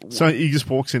 Well... So he just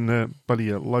walks in the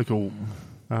bloody local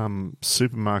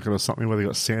supermarket or something where they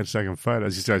got Santa taking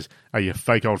photos. He says, "Are you a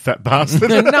fake old fat bastard?"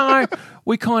 No,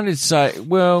 we kind of say,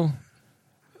 well...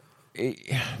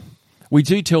 We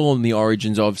do tell them the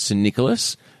origins of St.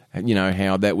 Nicholas, you know,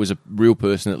 how that was a real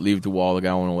person that lived a while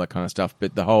ago and all that kind of stuff,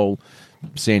 but the whole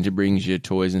Santa brings you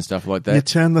toys and stuff like that. You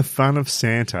turn the fun of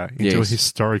Santa into a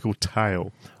historical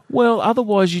tale. Well,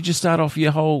 otherwise you just start off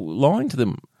your whole line to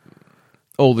them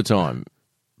all the time.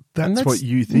 That's what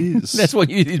youth is. That's what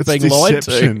youth is, it's being lied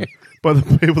to. By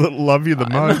the people that love you the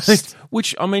most.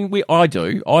 Which, I mean, I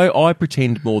do. I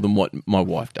pretend more than what my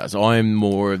wife does. I am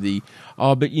more of the,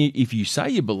 but if you say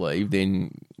you believe,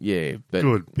 then, yeah. But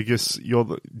good, because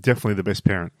you're definitely the best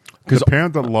parent. The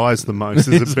parent that lies the most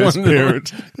is the best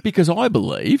parent. Because I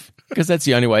believe, because that's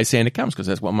the only way Santa comes, because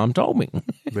that's what Mum told me.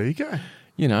 There you go.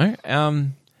 You know.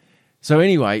 So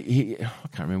anyway, I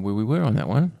can't remember where we were on that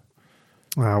one.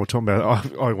 We're talking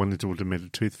about. I wanted to admit a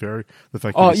tooth fairy. The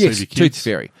fact yes, tooth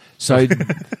fairy. So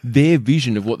their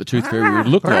vision of what the tooth fairy would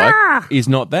look like is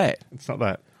not that. It's not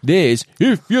that. There's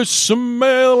if you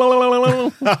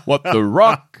smell what the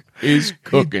Rock is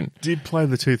cooking. He did play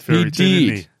the tooth fairy too,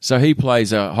 didn't he? So he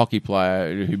plays a hockey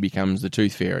player who becomes the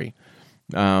tooth fairy.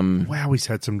 Wow, he's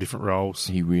had some different roles.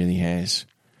 He really has.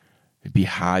 It'd be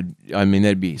hard. I mean,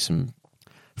 that'd be some.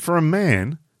 For a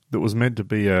man that was meant to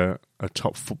be a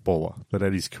top footballer that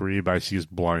had his career basically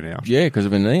just blown out. Yeah, because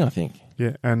of a knee, I think.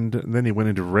 Yeah, and then he went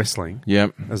into wrestling.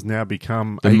 Yep. Has now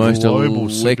become the most global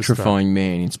electrifying superstar.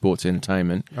 Man in sports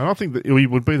entertainment. And I think that he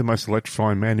would be the most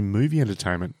electrifying man in movie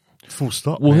entertainment. Full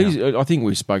stop. Well, I think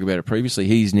we spoke about it previously.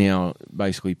 He's now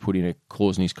basically put in a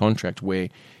clause in his contract where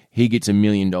he gets $1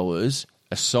 million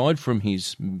aside from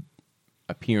his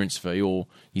appearance fee or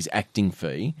his acting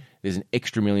fee. There's an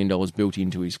extra $1 million built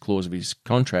into his clause of his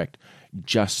contract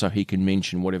just so he can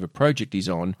mention whatever project he's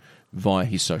on via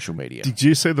his social media. Did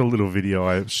you see the little video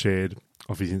I shared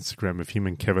off his Instagram of him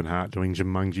and Kevin Hart doing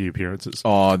Jumanji appearances?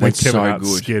 Oh, that's when Kevin so Hart's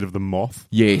good. Scared of the moth.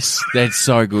 Yes, that's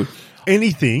so good.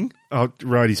 Anything,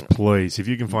 roadies, please, if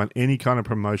you can find any kind of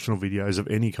promotional videos of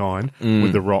any kind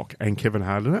with The Rock and Kevin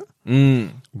Hart in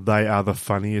it, they are the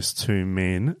funniest two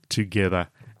men together,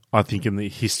 I think, in the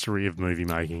history of movie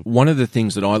making. One of the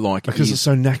things that I like because it's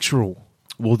so natural.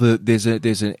 Well, there's a UK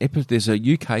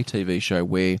TV show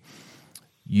where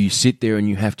you sit there and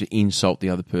you have to insult the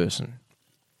other person,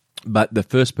 but the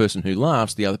first person who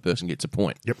laughs, the other person gets a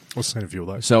point. Yep, I've seen a few of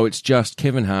those. So it's just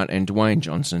Kevin Hart and Dwayne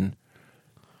Johnson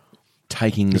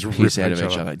taking the piss out of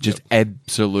each other. Just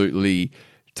absolutely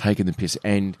taking the piss.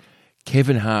 And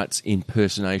Kevin Hart's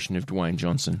impersonation of Dwayne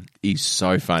Johnson is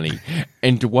so funny.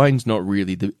 And Dwayne's not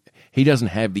really he doesn't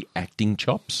have the acting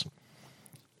chops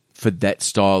for that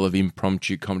style of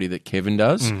impromptu comedy that Kevin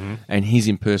does. Mm-hmm. And his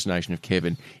impersonation of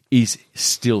Kevin is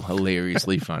still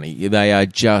hilariously funny. They are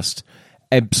just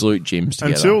absolute gems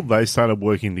together. Until they started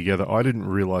working together, I didn't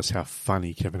realise how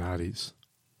funny Kevin Hart is.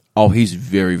 Oh, he's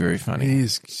very, very funny.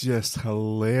 He's just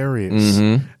hilarious.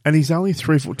 Mm-hmm. And he's only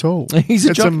 3 foot tall.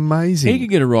 It's amazing. He could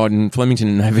get a ride in Flemington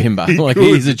in November.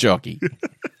 He's a jockey.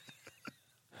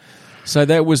 So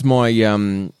that was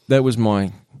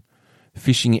my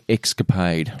fishing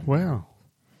escapade. Wow.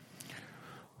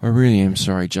 I really am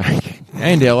sorry, Jake.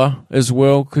 And Ella as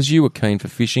well, because you were keen for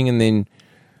fishing and then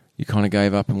you kind of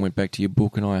gave up and went back to your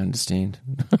book, and I understand.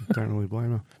 Don't really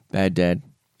blame her. Bad dad.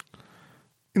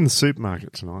 In the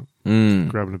supermarket tonight,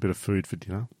 grabbing a bit of food for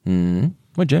dinner.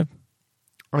 What'd you have?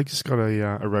 I just got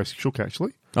a roast chook,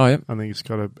 actually. Oh, yeah. I think it's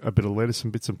got a bit of lettuce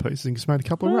and bits and pieces, and just made a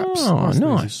couple of wraps. Oh,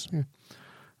 nice. Yeah.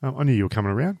 I knew you were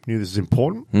coming around. Knew this was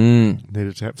important.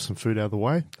 Needed to have some food out of the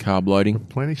way. Carb loading.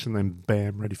 Replenish, and then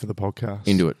bam, ready for the podcast.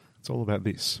 Into it. It's all about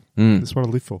this. This is what I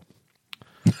live for.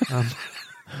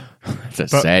 It's a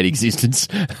sad existence.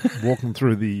 Walking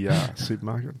through the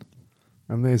supermarket,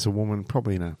 and there's a woman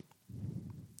probably in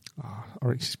I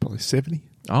reckon she's probably 70.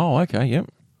 Oh, okay, yep.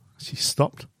 She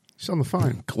stopped. She's on the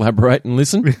phone. Collaborate and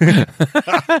listen.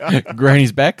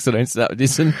 Granny's back, so don't start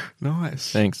dissing.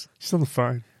 Nice. Thanks. She's on the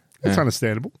phone. It's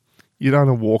understandable. You don't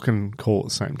want to walk and call at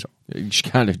the same time. You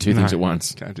can't do two things at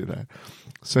once. Can't do that.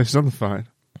 So she's on the phone.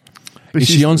 But is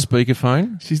she on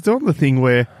speakerphone? She's doing the thing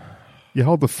where you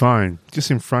hold the phone just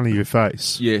in front of your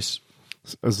face. Yes.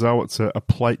 As though it's a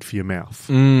plate for your mouth.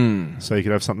 So you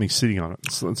could have something sitting on it.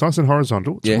 It's nice and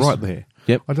horizontal. It's right there.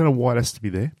 Yep. I don't know why it has to be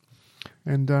there.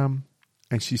 And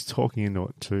she's talking into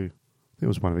it too. I think it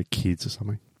was one of her kids or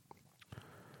something.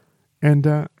 And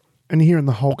you're hearing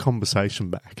the whole conversation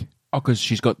back. Oh, because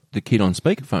she's got the kid on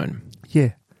speakerphone.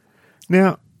 Yeah.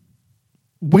 Now,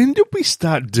 when did we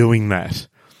start doing that?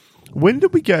 When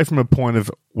did we go from a point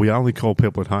of we only call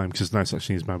people at home because there's no such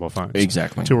thing as mobile phones?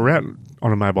 Exactly. To we're out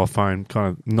on a mobile phone, kind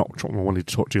of not wanting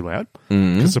to talk too loud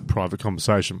because it's a private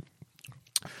conversation.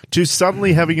 To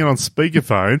suddenly having it on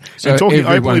speakerphone and talking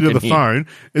openly to the phone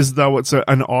as though it's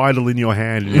an idol in your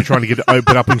hand and you're trying to get it to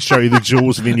open up and show you the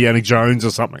jewels of Indiana Jones or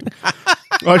something.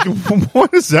 Like, why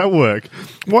does that work?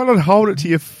 Why not hold it to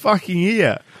your fucking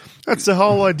ear? That's the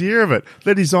whole idea of it.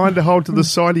 They're designed to hold to the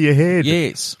side of your head.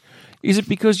 Yes. Is it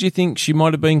because you think she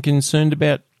might have been concerned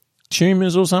about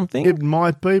tumours or something? It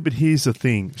might be, but here's the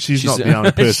thing. She's not the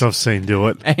only person I've seen do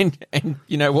it. And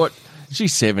you know what?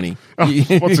 She's 70.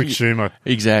 What's a tumour?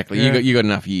 Exactly. Yeah. You got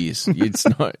enough years. It's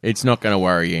not going to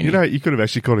worry you any. You know, you could have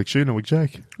actually caught a tumour with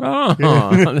Jake. Oh.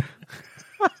 Yeah.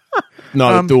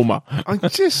 Not a tumour. I'm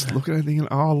just looking at it thinking,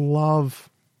 I love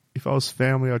If I was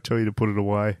family, I'd tell you to put it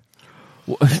away.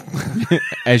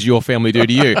 As your family do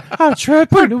to you. Oh, Trev,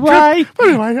 put it away. Put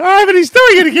it away. Ivan, he's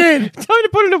doing it again. Tell me to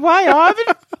put it away,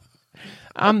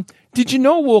 Ivan. Did you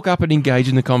not walk up and engage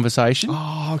in the conversation?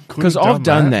 Oh, because I've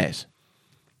done that.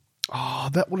 Oh,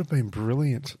 that would have been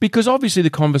brilliant. Because obviously the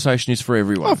conversation is for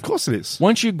everyone. Oh, of course it is.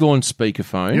 Once you've gone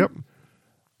speakerphone, yep.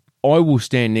 I will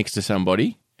stand next to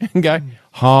somebody and go,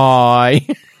 hi.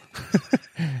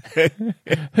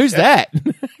 Who's that?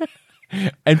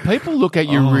 And people look at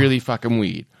you really fucking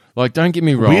weird. Like, don't get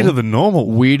me wrong. Weirder than normal.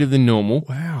 Weirder than normal.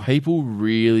 Wow. People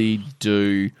really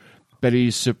do. But it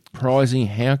is surprising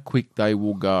how quick they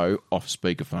will go off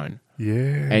speakerphone.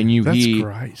 Yeah. And you that's hear,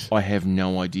 great. I have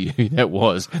no idea who that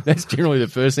was. That's generally the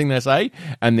first thing they say.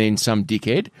 And then some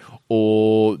dickhead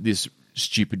or this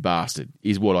stupid bastard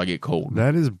is what I get called.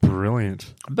 That is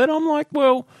brilliant. But I'm like,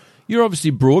 well, you're obviously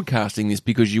broadcasting this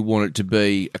because you want it to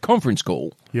be a conference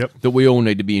call. Yep. That we all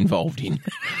need to be involved in.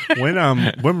 When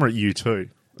we're at U2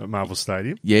 at Marvel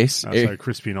Stadium, yes, so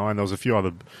Crispy and I, and there was a few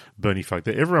other Burnie folk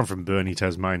there. Everyone from Burnie,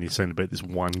 Tasmania, seemed to be at this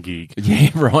one gig. Yeah,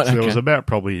 right. So there was about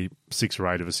probably 6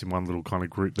 or 8 of us in one little kind of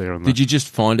group there. Did you just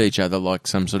find each other like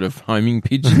some sort of homing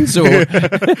pigeons, or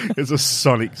there's a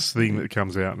sonic thing that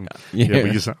comes out, and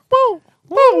we just like, whoa.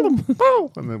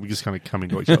 And then we just kind of come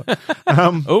into each other.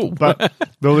 But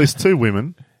there were these 2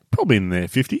 women, probably in their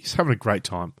 50s, having a great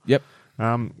time. Yep.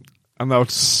 And they were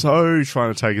so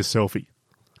trying to take a selfie.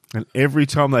 And every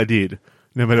time they did,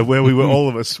 no matter where we were, all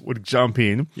of us would jump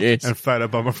in and photo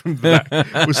bomber from the back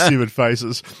with stupid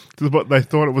faces. But they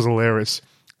thought it was hilarious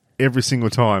every single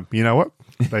time. You know what?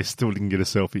 They still didn't get a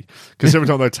selfie. Because every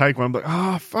time they take one, I'm like,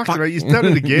 oh, fuck. You know, you've done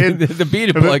it again. The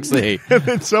bearded bloke's there. And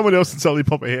then someone else would suddenly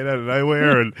pop a head out of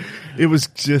nowhere, and it was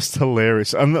just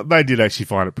hilarious. And they did actually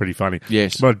find it pretty funny.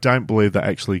 Yes. But I don't believe they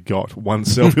actually got one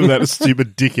selfie without a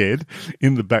stupid dickhead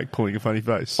in the back pulling a funny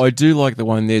face. I do like the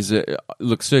one,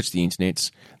 look, search the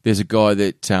internets. There's a guy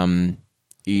that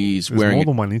is wearing... more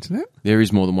than one internet? There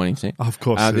is more than one internet. Oh, of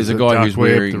course. There's a guy who's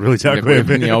wearing... The really dark web.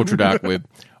 In the ultra dark web.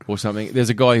 Or something.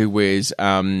 There's a guy who wears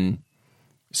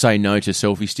say no to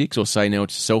selfie sticks or say no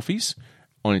to selfies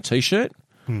on a T-shirt.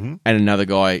 Mm-hmm. And another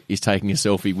guy is taking a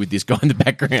selfie with this guy in the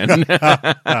background.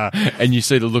 And you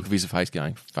see the look of his face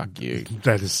going, fuck you.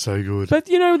 That is so good. But,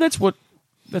 you know, that's what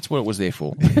it was there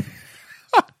for.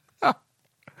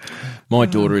 My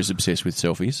daughter is obsessed with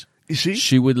selfies. Is she?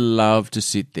 She would love to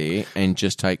sit there and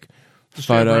just take... Does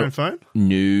she have her own phone?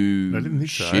 No. I didn't think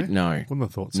so. Shit, no. Wouldn't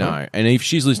have thought so. No. And if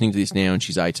she's listening to this now and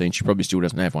she's 18, she probably still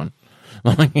doesn't have one.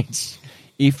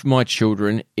 If my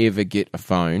children ever get a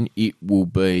phone, it will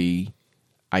be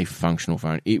a functional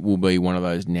phone. It will be one of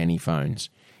those nanny phones.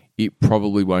 It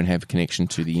probably won't have a connection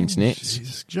to the internet.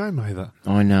 Jesus, Joe Mather.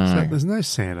 I know. So there's no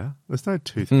Santa. There's no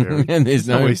Tooth Fairy. And there's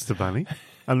no Easter Bunny.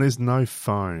 And there's no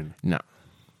phone. No.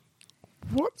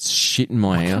 What? Shit in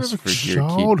my house for a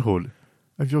childhood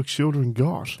have your children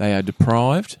got? They are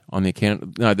deprived on the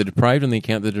account... No, they're depraved on the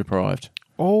account they're deprived.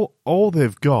 All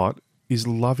they've got is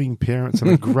loving parents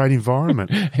and a great environment.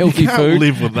 Healthy you can't food.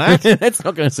 live with that. That's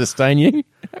not going to sustain you.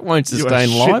 That won't sustain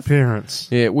you are life. Shit parents.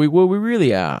 Yeah, we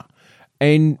really are.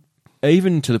 And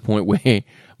even to the point where,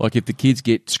 like, if the kids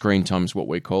get screen time is what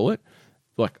we call it,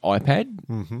 like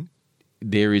iPad,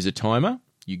 there is a timer.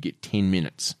 You get 10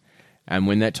 minutes. And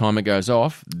when that timer goes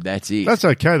off, that's it. That's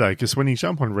okay, though, because when you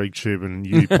jump on RegTube and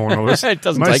you porn all this, it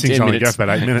doesn't most take things 10 only go minutes. for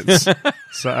about 8 minutes.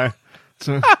 So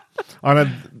I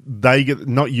know they get,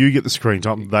 not you get the screen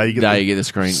time, they get the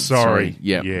screen. Sorry.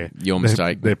 Yeah. Your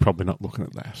mistake. They're probably not looking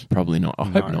at that. Probably not. I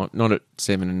hope not. Not at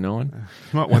 7 and 9.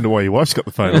 You might wonder why your wife's got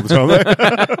the phone all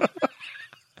the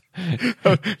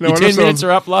time. Your 10 minutes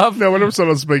are up, love. No, when I'm on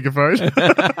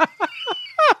speakerphone.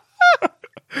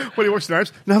 What are you watching,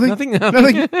 Ames? Nothing.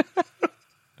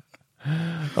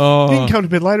 Oh. You can come to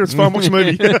bed later. It's fine. Watch a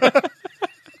movie.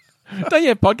 Don't you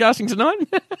have podcasting tonight?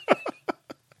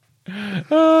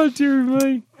 Oh, dear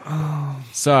me.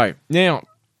 So, now,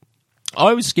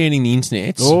 I was scanning the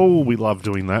internet. Oh, we love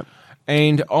doing that.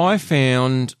 And I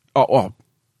found... Oh,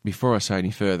 before I say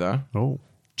any further,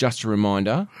 just a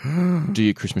reminder, do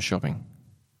your Christmas shopping.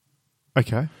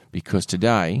 Okay. Because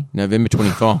today, November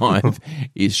 25,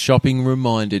 is Shopping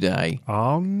Reminder Day.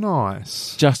 Oh,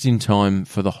 nice. Just in time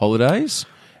for the holidays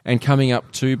and coming up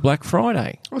to Black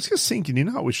Friday. I was just thinking, you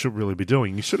know what we should really be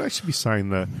doing? You should actually be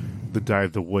saying the day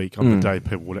of the week on the day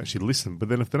people would actually listen. But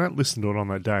then if they don't listen to it on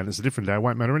that day and it's a different day, it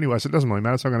won't matter anyway. So it doesn't really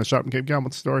matter. So I'm going to shut up and keep going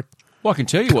with the story. Well, I can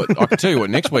tell you what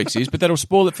next week's is, but that'll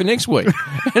spoil it for next week.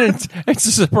 And it's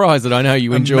a surprise that I know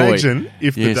you enjoy. Imagine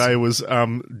if the day was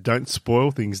Don't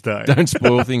Spoil Things Day. Don't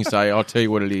Spoil Things Day. I'll tell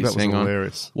you what it is. That was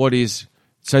hilarious. What is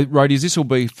So, Roadies, this will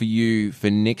be for you for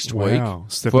next week.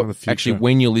 Step in the future. Actually,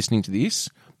 when you're listening to this,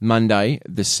 Monday,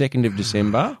 the 2nd of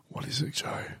December. What is it,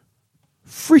 Joe?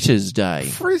 Fritters Day.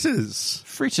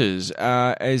 Fritters,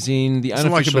 as in the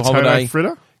unofficial like a potato holiday.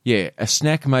 fritter? Yeah, a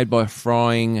snack made by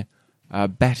frying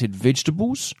battered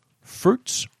vegetables,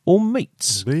 fruits, or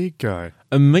meats. There you go.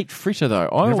 A meat fritter, though.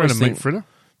 I Never always had a think, meat fritter?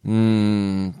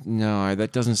 No,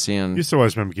 that doesn't sound... Used to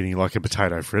always remember getting like a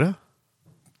potato fritter.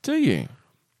 Do you?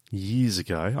 Years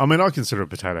ago. I mean, I consider a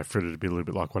potato fritter to be a little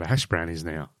bit like what a hash brown is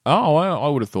now. Oh, I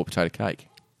would have thought potato cake.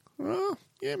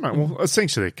 Yeah, mate. Well,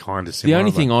 essentially they're kind of similar. The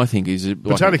only thing I think is...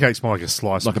 Potato cake's more like a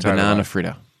slice like of potato. Like a banana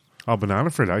fritter. Oh, banana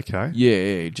fritter, okay.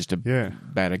 Yeah, just a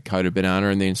battered coat of banana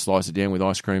and then slice it down with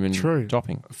ice cream and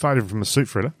topping. Far different from a soup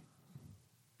fritter.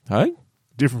 Hey?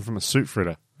 Different from a soup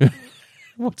fritter.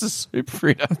 What's a soup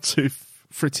fritter? To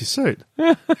fritz your soup.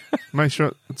 Make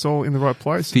sure it's all in the right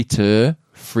place.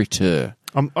 Fritter.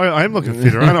 I am looking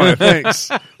fitter, aren't I?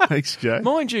 Thanks. Thanks, Jay.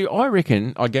 Mind you,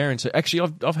 I guarantee...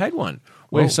 Actually, I've had one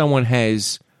where someone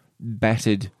has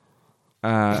battered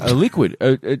a liquid.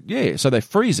 So they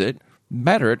freeze it,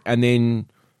 batter it, and then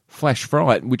flash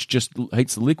fry it, which just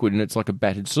heats the liquid, and it's like a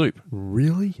battered soup.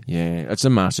 Really? Yeah, it's a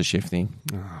MasterChef thing.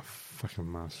 Oh, fucking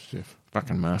MasterChef.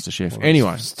 Fucking MasterChef.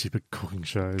 Anyway. Stupid cooking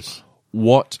shows.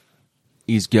 What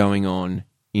is going on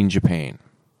in Japan?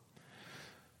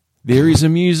 There is a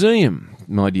museum,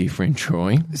 my dear friend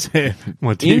Troy.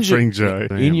 My dear friend Joe.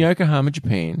 In Yokohama,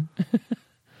 Japan,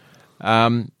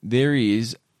 there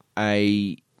is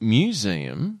a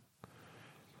museum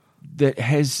that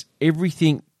has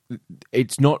everything.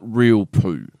 It's not real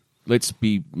poo. Let's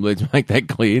make that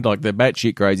clear. Like, they're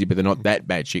batshit crazy, but they're not that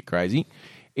batshit crazy.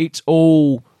 It's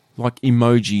all like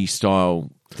emoji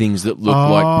style things that look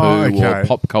like poo or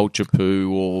pop culture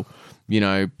poo or,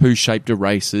 poo-shaped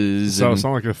erasers. So it's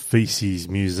not like a feces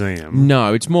museum.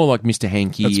 No, it's more like Mr.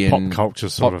 Hanky it's and pop culture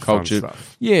sort of fun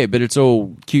stuff. Yeah, but it's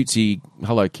all cutesy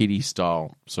Hello Kitty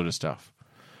style sort of stuff.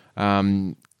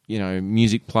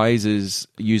 Music plays as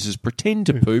users pretend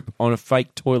to poop on a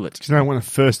fake toilet. Do you know when it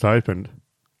first opened,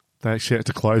 they actually had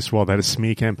to close for a while. They had a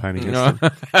smear campaign against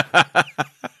them.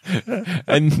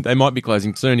 And they might be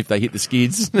closing soon if they hit the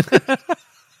skids.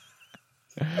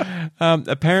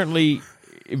 Apparently,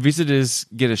 visitors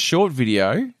get a short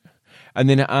video and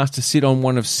then are asked to sit on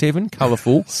one of 7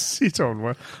 colourful... Sit on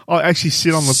one? Oh, actually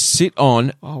sit on the... Sit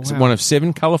on one of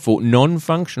 7 colourful,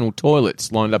 non-functional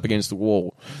toilets lined up against the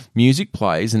wall. Music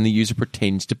plays and the user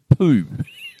pretends to poo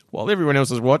while everyone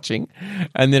else is watching.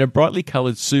 And then a brightly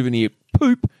coloured souvenir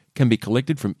poop can be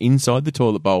collected from inside the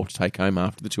toilet bowl to take home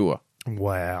after the tour.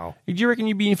 Wow. Do you reckon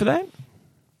you'd be in for that?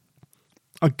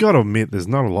 I've got to admit, there's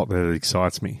not a lot that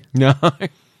excites me. No.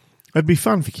 It'd be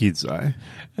fun for kids, though.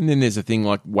 And then there's a thing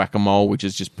like whack-a-mole, which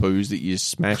is just poos that you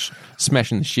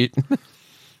smashing the shit.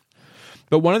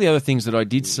 But one of the other things that I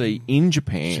did see in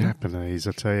Japan... Japanese,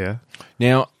 I tell you.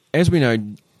 Now, as we know,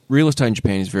 real estate in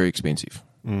Japan is very expensive.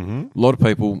 Mm-hmm. A lot of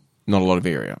people, not a lot of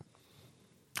area.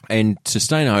 And to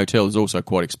stay in a hotel is also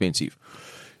quite expensive.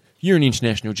 You're an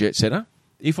international jet setter.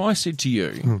 If I said to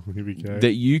you Here we go.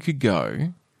 that you could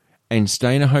go and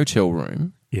stay in a hotel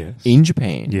room in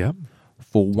Japan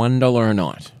for $1 a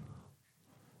night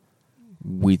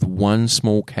with one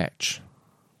small catch,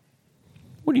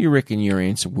 what do you reckon your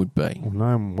answer would be? Well,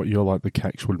 knowing what you're like, the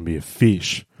catch wouldn't be a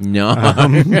fish. No.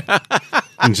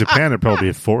 In Japan, it'd probably be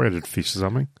a 4-headed fish or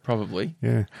something. Probably.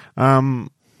 Yeah. It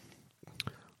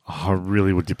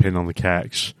really would depend on the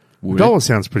catch. $1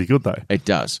 sounds pretty good, though. It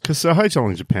does. Because a hotel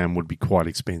in Japan would be quite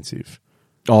expensive.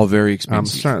 Oh, very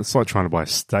expensive. It's like trying to buy a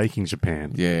steak in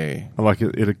Japan. Yeah. Like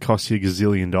it'd cost you $1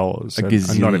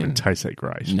 gazillion. And not even taste that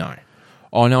great. No.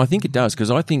 Oh, no, I think it does,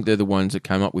 because I think they're the ones that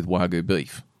came up with Wagyu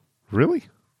beef. Really?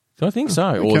 I think so.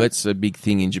 Okay. Or that's a big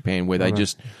thing in Japan where they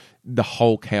just, the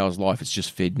whole cow's life is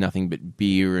just fed nothing but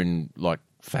beer and, like,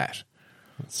 fat.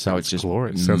 So it's just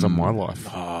glorious. Sounds like my life.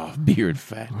 Oh, beer and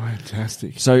fat.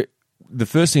 Fantastic. So the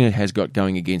first thing it has got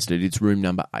going against it, it's room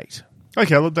number 8.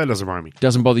 Okay, look, that doesn't worry me.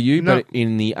 Doesn't bother you, no. But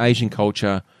in the Asian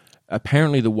culture,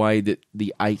 apparently the way that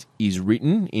the 8 is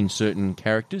written in certain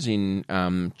characters, in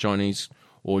Chinese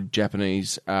or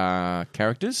Japanese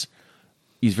characters,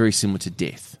 is very similar to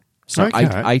death. So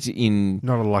okay. 8 in...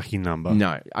 Not a lucky number.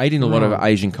 No. 8 in a lot of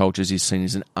Asian cultures is seen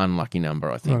as an unlucky number,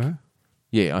 I think. Right.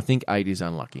 Yeah, I think 8 is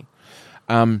unlucky.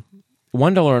 $1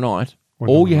 a night,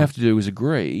 all you have to do is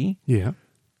agree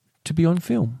to be on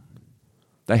film.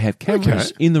 They have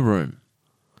cameras in the room.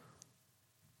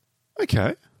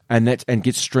 Okay. And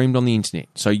gets streamed on the internet.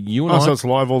 So you and I... so it's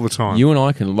live all the time. You and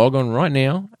I can log on right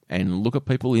now and look at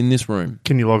people in this room.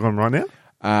 Can you log on right now?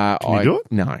 Can you do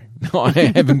it? No.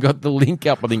 I haven't got the link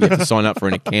up. I think you have to sign up for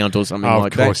an account or something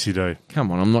like that. Of course you do.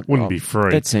 Come on, I'm not... Wouldn't be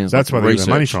free. That sounds That's like where they research.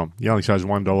 get their money from. You only charge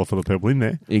 $1 for the people in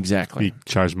there. Exactly. You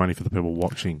charge money for the people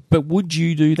watching. But would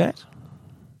you do that?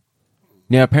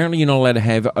 Now, apparently you're not allowed to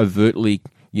have overtly,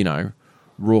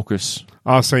 raucous...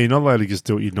 Oh, so you're not allowed to just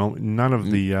do it. None of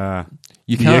the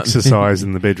You the can't- exercise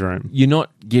in the bedroom. You're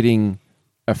not getting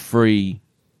a free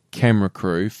camera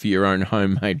crew for your own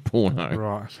homemade porno.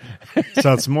 Right.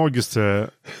 So it's more just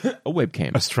a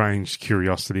webcam. strange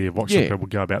curiosity of watching Yeah. people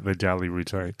go about their daily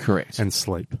routine. Correct. And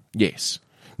sleep. Yes.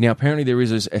 Now, apparently there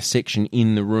is a section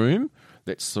in the room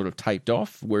that's sort of taped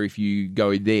off where if you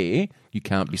go there, you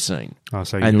can't be seen. Oh,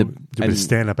 so you And do the- a bit of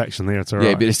stand-up action there. It's all Yeah,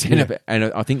 right. a bit of stand-up. And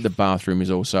I think the bathroom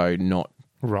is also not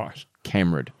Right.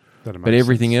 camered. That makes But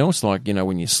everything sense. else, like,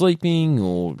 when you're sleeping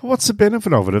or... But what's the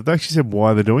benefit of it? Have they actually said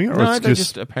why they're doing it? Or No, it's they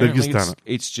just, apparently they've just done it?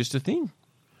 it's just a thing.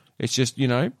 It's just,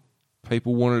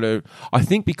 people wanted to... I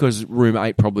think because Room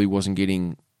 8 probably wasn't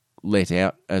getting let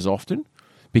out as often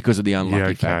because of the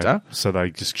unlucky factor. So they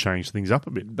just changed things up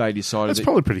a bit. They decided That's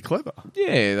probably pretty clever.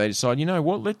 Yeah, they decided, you know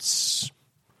what, let's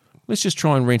just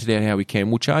try and rent it out how we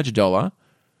can. We'll charge $1,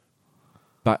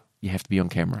 but you have to be on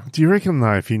camera. Do you reckon,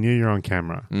 though, if you knew you're on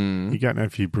camera, you go and have a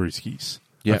few brewskis,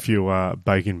 Yep. a few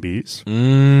bacon beers,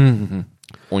 Mm-hmm.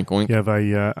 Oink, oink. you have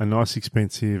a nice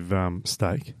expensive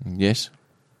steak, Yes.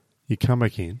 you come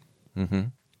back in, Mm-hmm.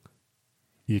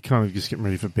 you kind of just getting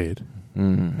ready for bed,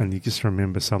 and you just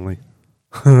remember suddenly,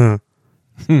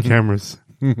 cameras.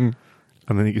 And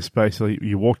then you just basically,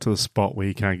 you walk to the spot where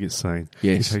you can't get seen.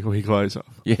 Yes. You take all your clothes off.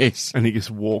 Yes. And you just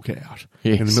walk out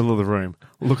Yes. in the middle of the room,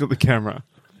 look at the camera,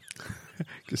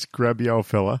 just grab the old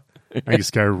fella, and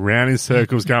just go round in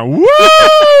circles going, woo!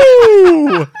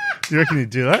 You reckon you'd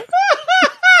do that?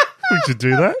 Would you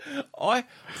do that?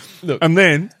 Look. And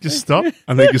then just stop,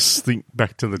 and then just think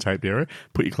back to the taped area,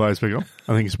 put your clothes back on,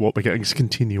 and then just walk back out and just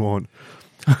continue on.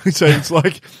 So it's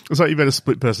like you've had a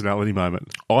split personality moment.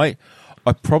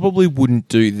 I probably wouldn't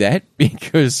do that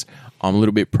because I'm a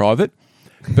little bit private,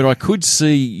 but I could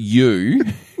see you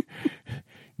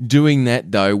doing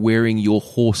that, though, wearing your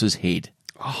horse's head.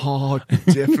 Oh,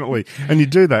 definitely. And you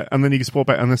do that, and then you just walk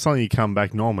back, and then suddenly you come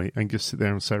back normally and just sit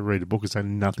there and say, read a book and say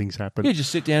nothing's happened. Yeah, just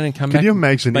sit down and come back. Can you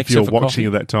imagine make if you're yourself a watching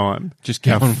coffee. at that time, Just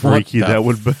how going, freaky what the that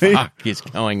would be? fuck is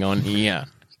going on here?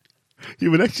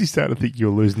 You would actually start to think you're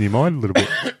losing your mind a little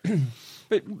bit.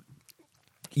 But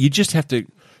you just have to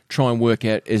try and work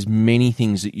out as many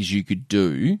things as you could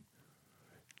do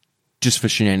just for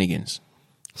shenanigans.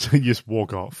 So you just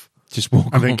walk off. Just walk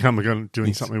And on. then come again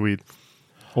doing something weird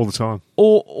all the time.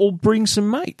 Or bring some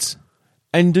mates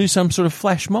and do some sort of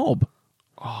flash mob.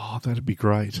 Oh, that'd be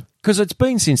great. Because it's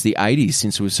been since the 80s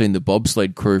since we've seen the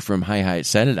bobsled crew from Hey Hey It's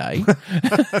Saturday.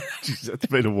 Jeez, that's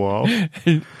been a while.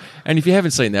 And if you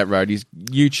haven't seen that, roadies,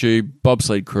 YouTube,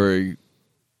 bobsled crew,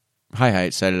 Hey Hey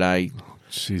It's Saturday.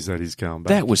 Jeez, that is going back.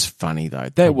 That was funny, though.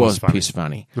 That was funny. piss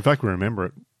funny. The fact we remember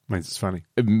it means it's funny.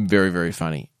 Very, very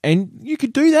funny. And you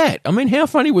could do that. I mean, how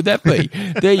funny would that be?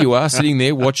 There you are, sitting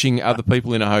there watching other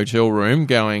people in a hotel room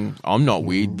going, I'm not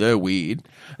weird, they're weird.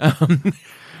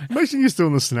 Imagine you're still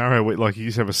in the scenario where, like, you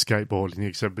just have a skateboard and you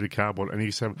just have a bit of cardboard and you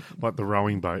just have, like, the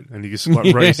rowing boat and you just,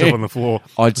 like, row yourself on the floor.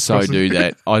 I'd so do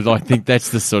that. I think that's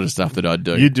the sort of stuff that I'd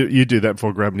do. You do that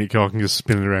before grabbing your cock and just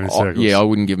spin it around in circles. Yeah, I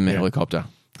wouldn't give him a helicopter.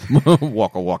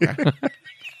 Waka waka.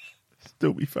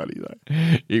 Still be funny, though.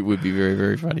 It would be very,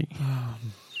 very funny.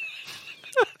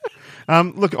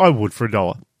 Look, I would for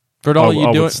 $1. For $1, you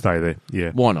I do would it? stay there,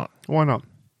 yeah. Why not? Why not?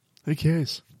 Who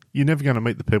cares? You're never going to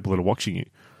meet the people that are watching you.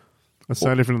 It's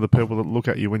no different to the people that look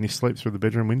at you when you sleep through the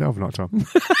bedroom window of night time.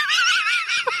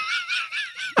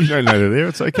 You don't know they're there.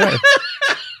 It's okay.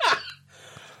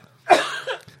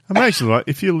 Imagine, like,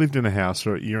 if you lived in a house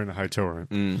or you're in a hotel room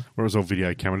where it was all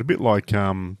video camera, a bit like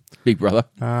Big Brother.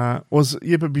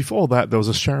 but before that there was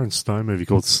a Sharon Stone movie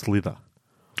called Slither.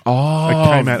 Oh, It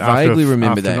came out vaguely remember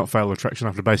after that. Not Fatal Attraction,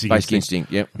 after Basic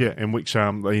Instinct, yep. Yeah, in which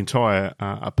the entire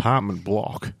apartment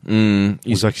block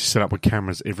was actually set up with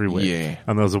cameras everywhere. Yeah.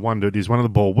 And there was one dude, he's one of the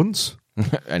Baldwins.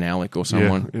 An Alec or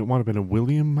someone. Yeah, it might have been a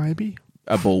William, maybe.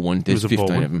 A Baldwin. There's It was a 15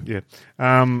 Baldwin, of them.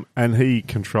 Yeah. And he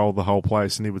controlled the whole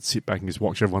place, and he would sit back and just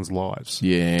watch everyone's lives.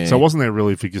 Yeah. So it wasn't there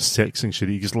really for just sex and shit.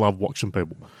 He just loved watching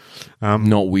people.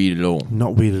 Not weird at all.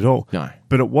 Not weird at all. No.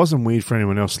 But it wasn't weird for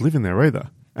anyone else living there either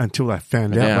until they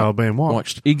found out they were being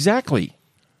watched. Exactly.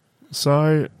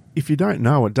 So if you don't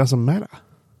know, it doesn't matter.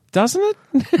 Doesn't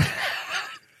it?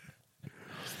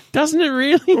 Doesn't it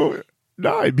really? Well,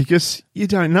 no, because you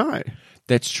don't know.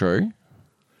 That's true.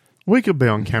 We could be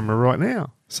on camera right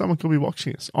now. Someone could be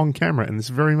watching us on camera in this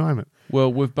very moment.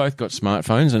 Well, we've both got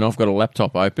smartphones and I've got a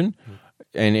laptop open.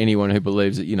 and anyone who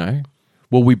believes that,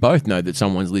 well, we both know that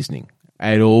someone's listening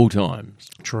at all times.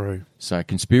 True. So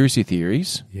conspiracy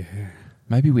theories,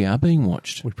 maybe we are being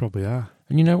watched. We probably are.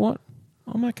 And you know what?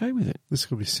 I'm okay with it. This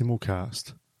could be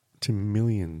simulcast to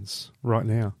millions right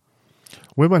now.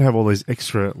 We might have all these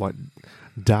extra,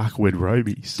 dark web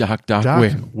robies. Dark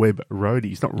web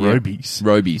roadies, not robies.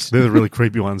 Robies. They're the really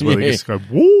creepy ones where they just go,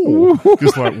 whoa,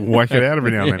 just whack it out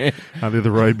every now and then. They're the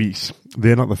robies.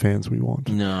 They're not the fans we want.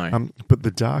 No. But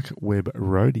the dark web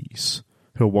roadies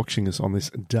who are watching us on this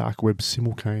dark web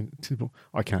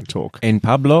I can't talk. En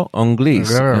Pablo Anglais.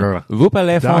 Vous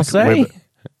parlez français?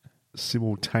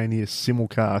 Simultaneous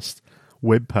simulcast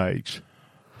web page.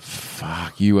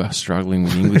 Fuck, you are struggling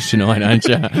with English tonight, aren't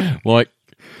you?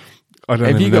 I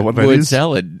don't even know what that is. Word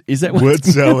salad? Is that word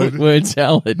salad? Word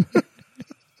salad.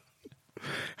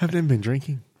 Haven't even been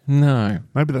drinking. No.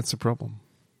 Maybe that's the problem.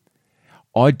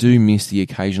 I do miss the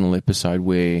occasional episode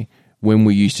where, when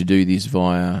we used to do this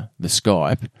via the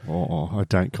Skype. Oh, I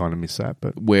don't kind of miss that,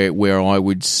 but where I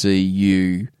would see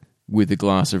you with a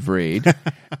glass of red,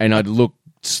 and I'd look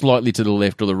slightly to the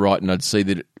left or the right, and I'd see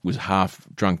that it was half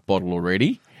drunk bottle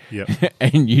already. Yep.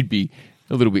 And you'd be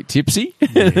a little bit tipsy,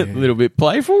 a little bit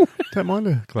playful. Don't mind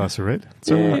a glass of red.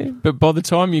 It's all right. But by the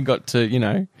time you got to,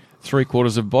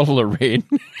 3/4 of bottle of red,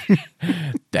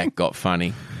 that got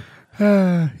funny.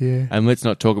 Yeah. And let's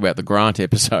not talk about the Grant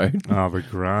episode. Oh, the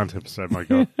Grant episode, my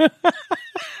God.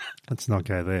 Let's not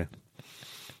go there.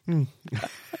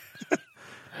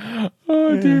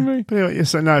 Oh, dear me. But anyway, I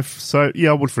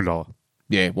would for $1.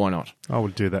 Yeah, why not? I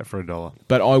would do that for $1.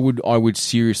 But I would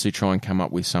seriously try and come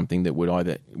up with something that would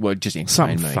either, just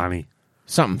entertain me. Funny.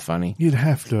 Something funny. You'd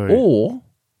have to. Or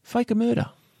fake a murder.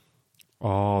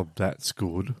 Oh, that's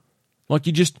good. Like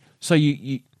you've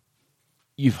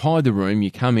hired the room,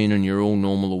 you come in and you're all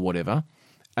normal or whatever,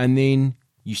 and then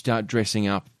you start dressing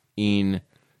up in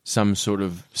some sort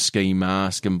of ski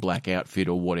mask and black outfit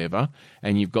or whatever,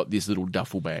 and you've got this little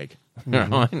duffel bag,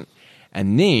 right?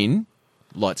 And then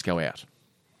lights go out.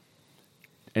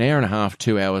 An hour and a half,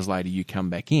 2 hours later, you come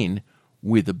back in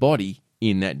with the body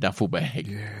in that duffel bag,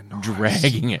 nice.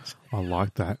 Dragging it. I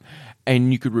like that.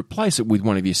 And you could replace it with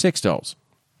one of your sex dolls.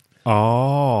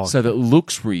 Oh. So that it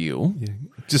looks real. Yeah.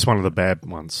 Just one of the bad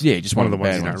ones. Yeah, just one of the ones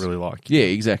bad you ones. don't really like. Yeah,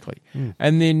 exactly.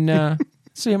 And then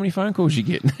see how many phone calls you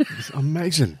get.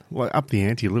 Imagine. Up the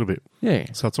ante a little bit. Yeah.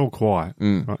 So it's all quiet.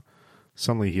 Right?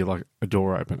 Suddenly you hear a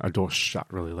door open, a door shut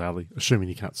really loudly, assuming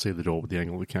you can't see the door with the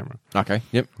angle of the camera. Okay,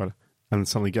 yep. Right? And then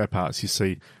suddenly go past, you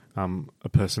see a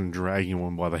person dragging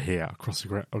one by the hair across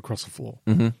the floor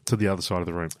to the other side of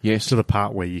the room. Yes. To the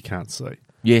part where you can't see.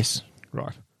 Yes.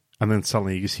 Right. And then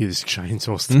suddenly you just hear this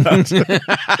chainsaw start.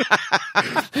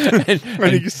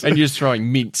 and you're just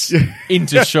throwing mints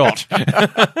into shot.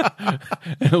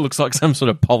 It looks like some sort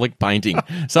of Pollock painting,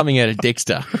 something out of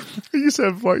Dexter. You just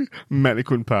have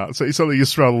mannequin parts. So you suddenly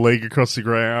just throw a leg across the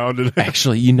ground. And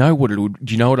actually, do you know what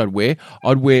I'd wear?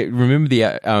 Remember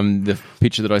the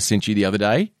picture that I sent you the other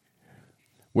day,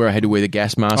 where I had to wear the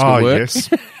gas mask at work? Yes.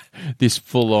 This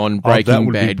full-on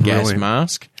Breaking Bad gas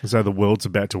mask. As though the world's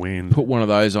about to end. Put one of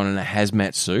those on in a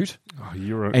hazmat suit. Oh,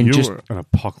 you're an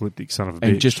apocalyptic son of a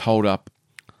bitch. And just hold up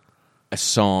a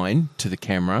sign to the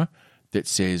camera that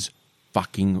says,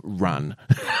 fucking run.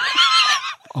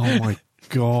 Oh, my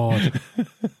God.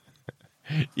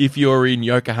 If you're in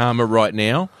Yokohama right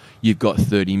now, you've got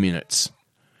 30 minutes.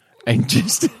 And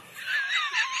just...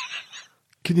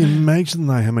 Can you imagine,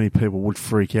 though, how many people would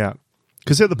freak out?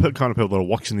 Because they're the kind of people that are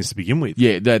watching this to begin with.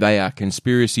 Yeah, they are.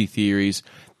 Conspiracy theories.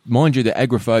 Mind you, they're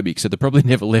agoraphobic, so they probably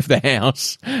never left the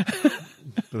house.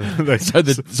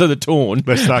 so they're torn.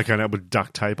 They start going out with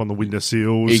duct tape on the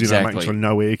windowsills, exactly. Making sure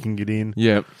no air can get in.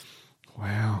 Yeah.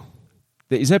 Wow.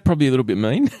 Is that probably a little bit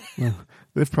mean? Well,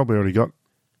 they've probably already got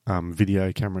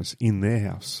video cameras in their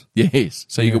house. Yes,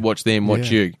 so you could watch them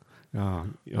watch you. Oh,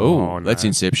 no. That's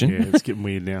Inception. Yeah, it's getting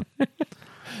weird now.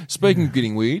 Speaking of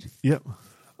getting weird, yep.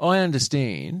 I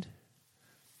understand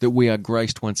that we are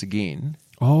graced once again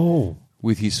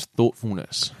with his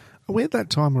thoughtfulness. Are we at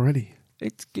that time already?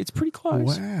 It's pretty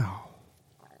close. Wow.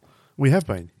 We have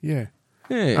been, yeah.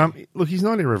 Yeah. Look, he's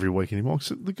not here every week anymore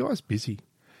because the guy's busy.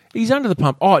 He's under the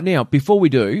pump. Oh, now, before we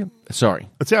do... Sorry.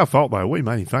 It's our fault, though. We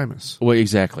made him famous. Well,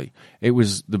 exactly. It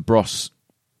was the Bros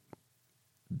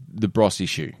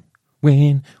issue.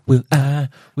 When will I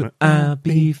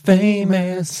be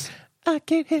famous? I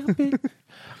can't help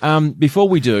it. Before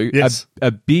we do, yes. a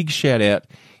big shout out.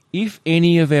 If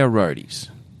any of our roadies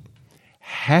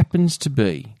happens to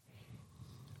be...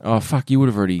 Oh, fuck, you would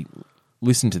have already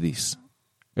listened to this.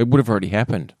 It would have already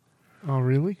happened. Oh,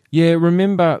 really? Yeah,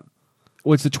 remember...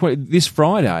 Well, it's this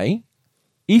Friday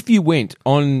If you went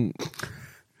on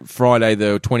Friday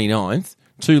the 29th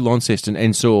to Launceston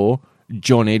and saw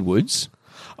John Edwards...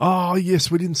 Oh, yes,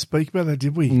 we didn't speak about that,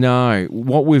 did we? No.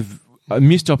 A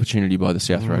missed opportunity by the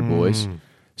South Road boys.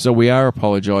 So we are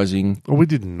apologising. Oh, we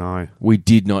didn't know. We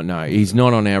did not know. He's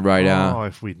not on our radar. Oh,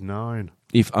 if we'd known.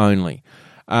 If only.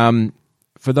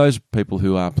 For those people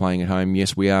who are playing at home,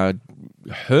 yes, we are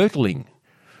hurtling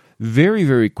very,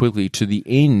 very quickly to the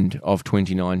end of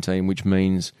 2019, which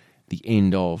means the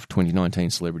end of 2019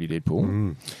 Celebrity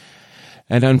Deadpool.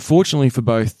 And unfortunately for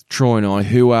both Troy and I,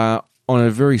 who are on a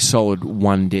very solid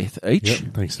one death each.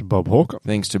 Yep, thanks to Bob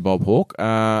Hawke.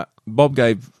 Bob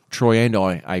gave Troy and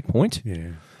I a point.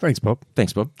 Yeah. Thanks, Bob.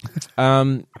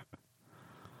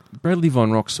 Bradley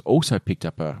Von Rock's also picked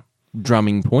up a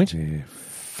drumming point. Yeah.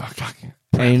 Fuck.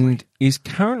 And is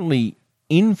currently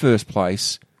in first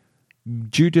place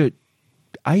due to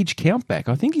age countback.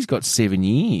 I think he's got 7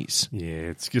 years.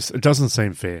 Yeah, it doesn't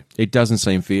seem fair. It doesn't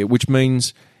seem fair, which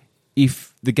means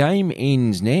if the game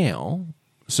ends now,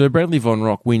 Sir Bradley Von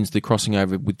Rock wins the crossing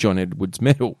over with John Edwards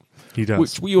medal. He does.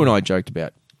 Which you and I joked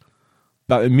about.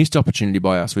 But a missed opportunity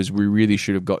by us was we really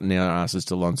should have gotten our asses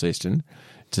to Launceston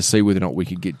to see whether or not we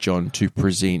could get John to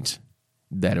present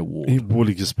that award. It would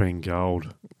have just been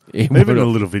gold. Even a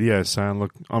little video saying,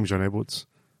 look, I'm John Edwards.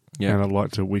 Yeah. And I'd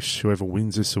like to wish whoever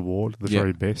wins this award the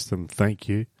very best and thank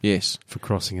you for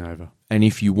crossing over. And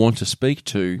if you want to speak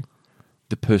to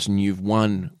the person you've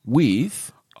won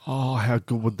with... Oh, how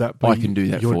good would that be? I can do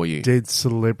that for you. Dead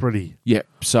celebrity. Yep.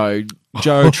 So,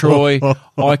 Joe Troy,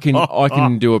 I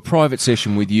can do a private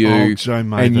session with you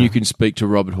and you can speak to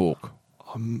Robert Hawke.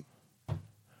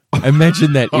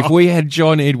 Imagine that. If we had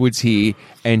John Edwards here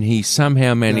and he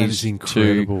somehow managed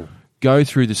to go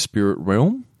through the spirit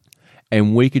realm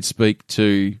and we could speak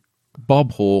to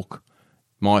Bob Hawke,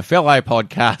 my fellow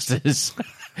podcasters,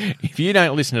 if you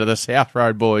don't listen to the South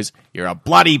Road Boys, you're a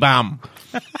bloody bum.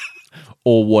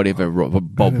 Or whatever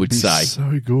Bob would say.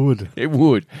 So good. It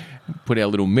would. Put our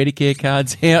little Medicare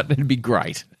cards out. It'd be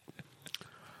great.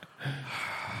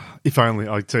 If only,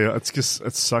 I tell you,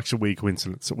 it's such a weird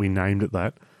coincidence that we named it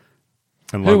that.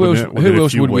 And who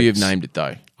else would we have named it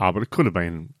though? But it could have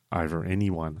been over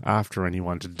anyone, after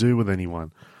anyone, to do with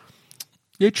anyone.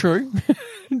 Yeah, true.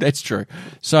 That's true.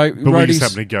 So, but we just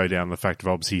happen to go down the fact of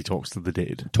obviously he talks to the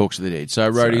dead.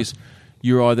 So, Roadies,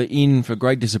 you're either in for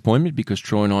great disappointment because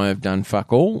Troy and I have done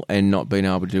fuck all and not been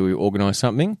able to organise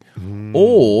something,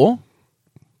 or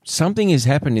something has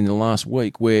happened in the last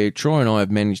week where Troy and I have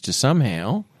managed to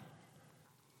somehow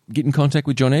get in contact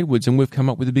with John Edwards and we've come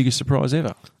up with the biggest surprise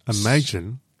ever.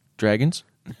 Imagine. Dragons.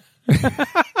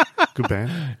 Good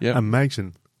band. Yep.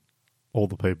 Imagine all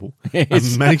the people.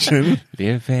 Yes. Imagine.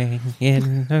 Living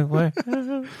in the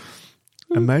world.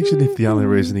 Imagine if the only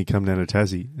reason he come down to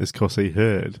Tassie is because he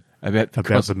heard about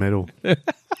the medal.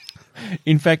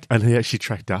 In fact... And he actually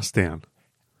tracked us down.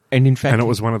 And in fact... And it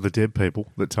was one of the dead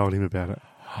people that told him about it.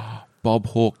 Bob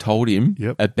Hawke told him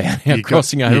about our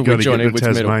crossing over with John Edwards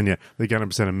medal. Tasmania, they're going to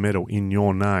present a medal in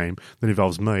your name that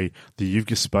involves me that you've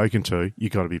just spoken to.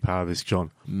 You've got to be part of this,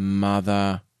 John.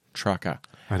 Mother trucker.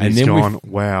 And he's gone,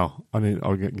 wow, I need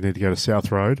to go to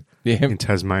South Road in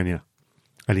Tasmania.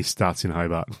 And he starts in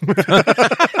Hobart.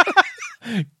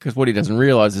 Because what he doesn't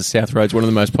realise is South Road's one of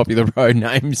the most popular road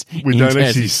names we don't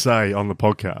actually say on the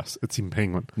podcast it's in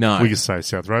Penguin. No. We just say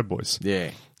South Road Boys. Yeah.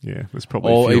 Yeah, there's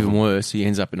probably or even worse, he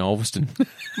ends up in Ulverston.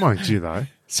 Mind you, though.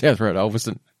 South Road,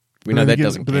 Ulverston. We know that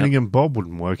doesn't count. But then again, Bob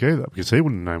wouldn't work either because he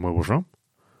wouldn't know where we're from.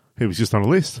 He was just on a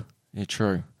list. Yeah,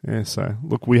 true. Yeah, so,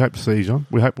 look, we hope to see you, John.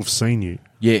 We hope we've seen you.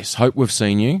 Yes, hope we've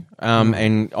seen you.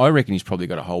 And I reckon he's probably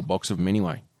got a whole box of them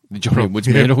anyway. The John Edwards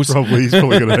medals. Probably. He's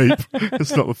probably got a heap.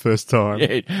 It's not the first time.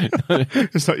 Yeah.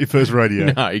 It's not your first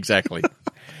rodeo. No, exactly.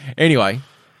 Anyway,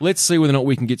 let's see whether or not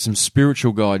we can get some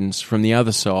spiritual guidance from the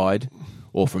other side,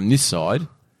 or from this side,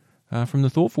 from the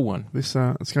thoughtful one. This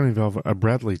it's going to involve a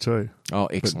Bradley too. Oh,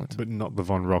 excellent. But not the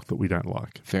Von Rock that we don't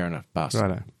like. Fair enough. Bust.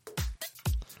 Righto.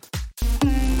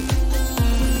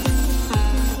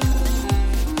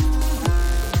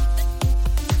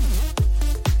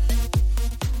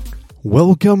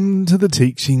 Welcome to the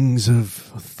teachings of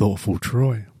Thoughtful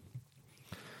Troy.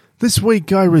 This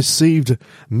week I received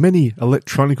many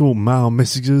electronical mail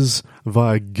messages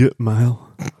via Gmail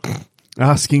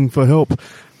asking for help,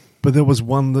 but there was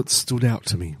one that stood out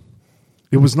to me.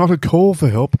 It was not a call for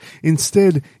help.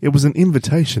 Instead, it was an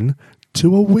invitation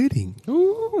to a wedding.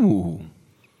 Ooh.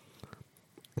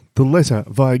 The letter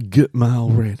via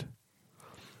Gmail read,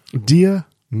 Dear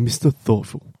Mr.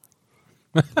 Thoughtful.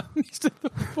 Mr.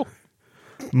 Thoughtful.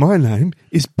 My name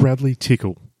is Bradley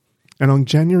Tickle, and on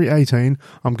January 18,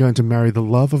 I'm going to marry the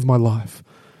love of my life.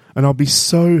 and I'll be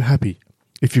so happy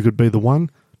if you could be the one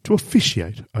to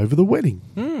officiate over the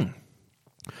wedding.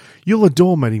 You'll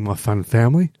adore meeting my fun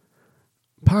family.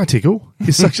 Pa Tickle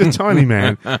is such a tiny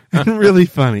man and really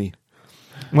funny.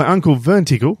 My uncle Vern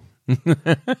Tickle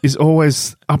is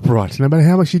always upright, no matter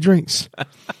how much he drinks.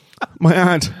 My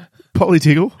aunt Polly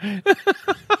Tickle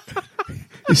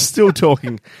is still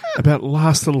talking about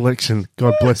last election,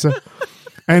 God bless her.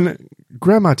 And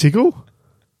Grandma Tickle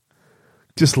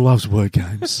just loves word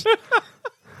games.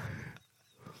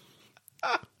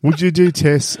 Would you do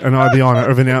Tess and I the honour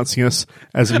of announcing us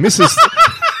as Mrs.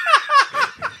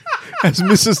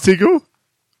 Tickle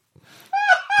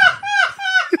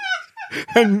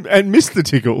and Mr.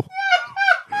 Tickle?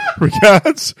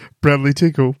 Regards, Bradley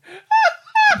Tickle.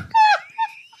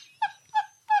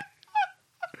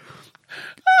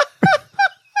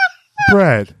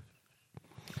 Brad,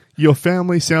 your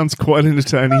family sounds quite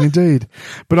entertaining indeed,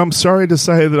 but I'm sorry to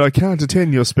say that I can't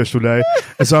attend your special day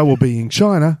as I will be in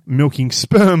China milking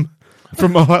sperm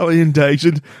from a highly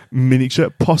endangered miniature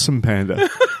possum panda.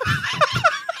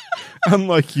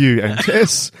 Unlike you and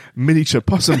Tess, miniature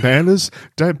possum pandas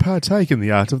don't partake in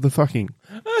the art of the fucking.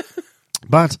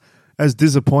 But as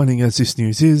disappointing as this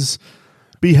news is,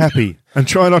 be happy and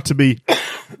try not to be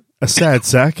a sad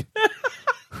sack.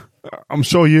 I'm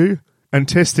sure you and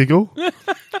Testicle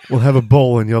will have a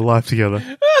ball in your life together.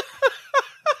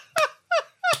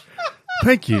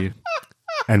 Thank you,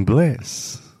 and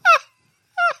bless.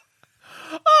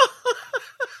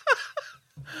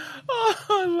 Oh,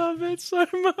 I love that so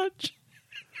much.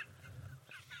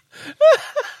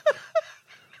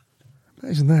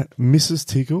 Imagine that, Mrs.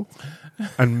 Tickle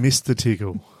and Mr.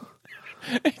 Tickle.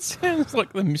 It sounds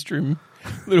like the Mr.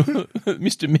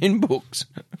 Men books.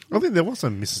 I think there was a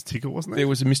Mrs. Tickle, wasn't there? There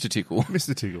was a Mr. Tickle.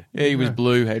 Mr. Tickle. Yeah, he was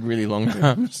blue, had really long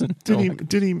arms. And did he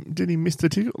Mr.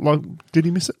 Tickle? Like, did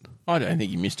he miss it? I don't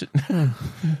think he missed it.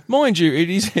 Mind you, it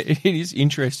is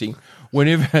interesting.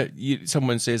 Whenever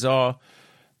someone says,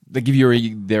 they give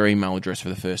you their email address for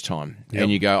the first time,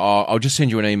 and you go, I'll just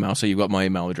send you an email so you've got my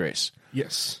email address.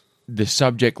 Yes. The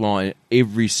subject line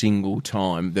every single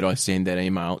time that I send that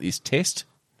email is test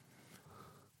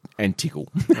and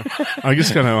tickle. I'm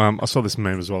just going to, I saw this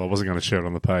meme as well. I wasn't going to share it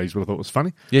on the page, but I thought it was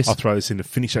funny. Yes. I'll throw this in to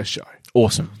finish our show.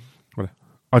 Awesome.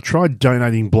 I tried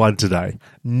donating blood today.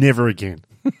 Never again.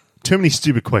 Too many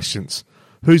stupid questions.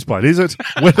 Whose blood is it?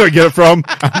 Where do I get it from?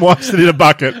 And why is it in a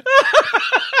bucket?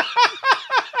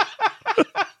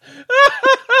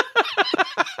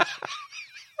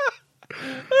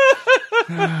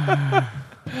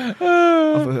 I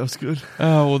thought that was good.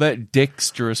 Oh, well, that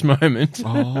dexterous moment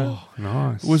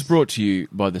Nice. was brought to you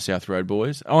by the South Road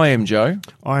Boys. I am Joe.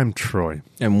 I am Troy.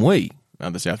 And we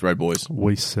are the South Road Boys.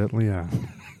 We certainly are.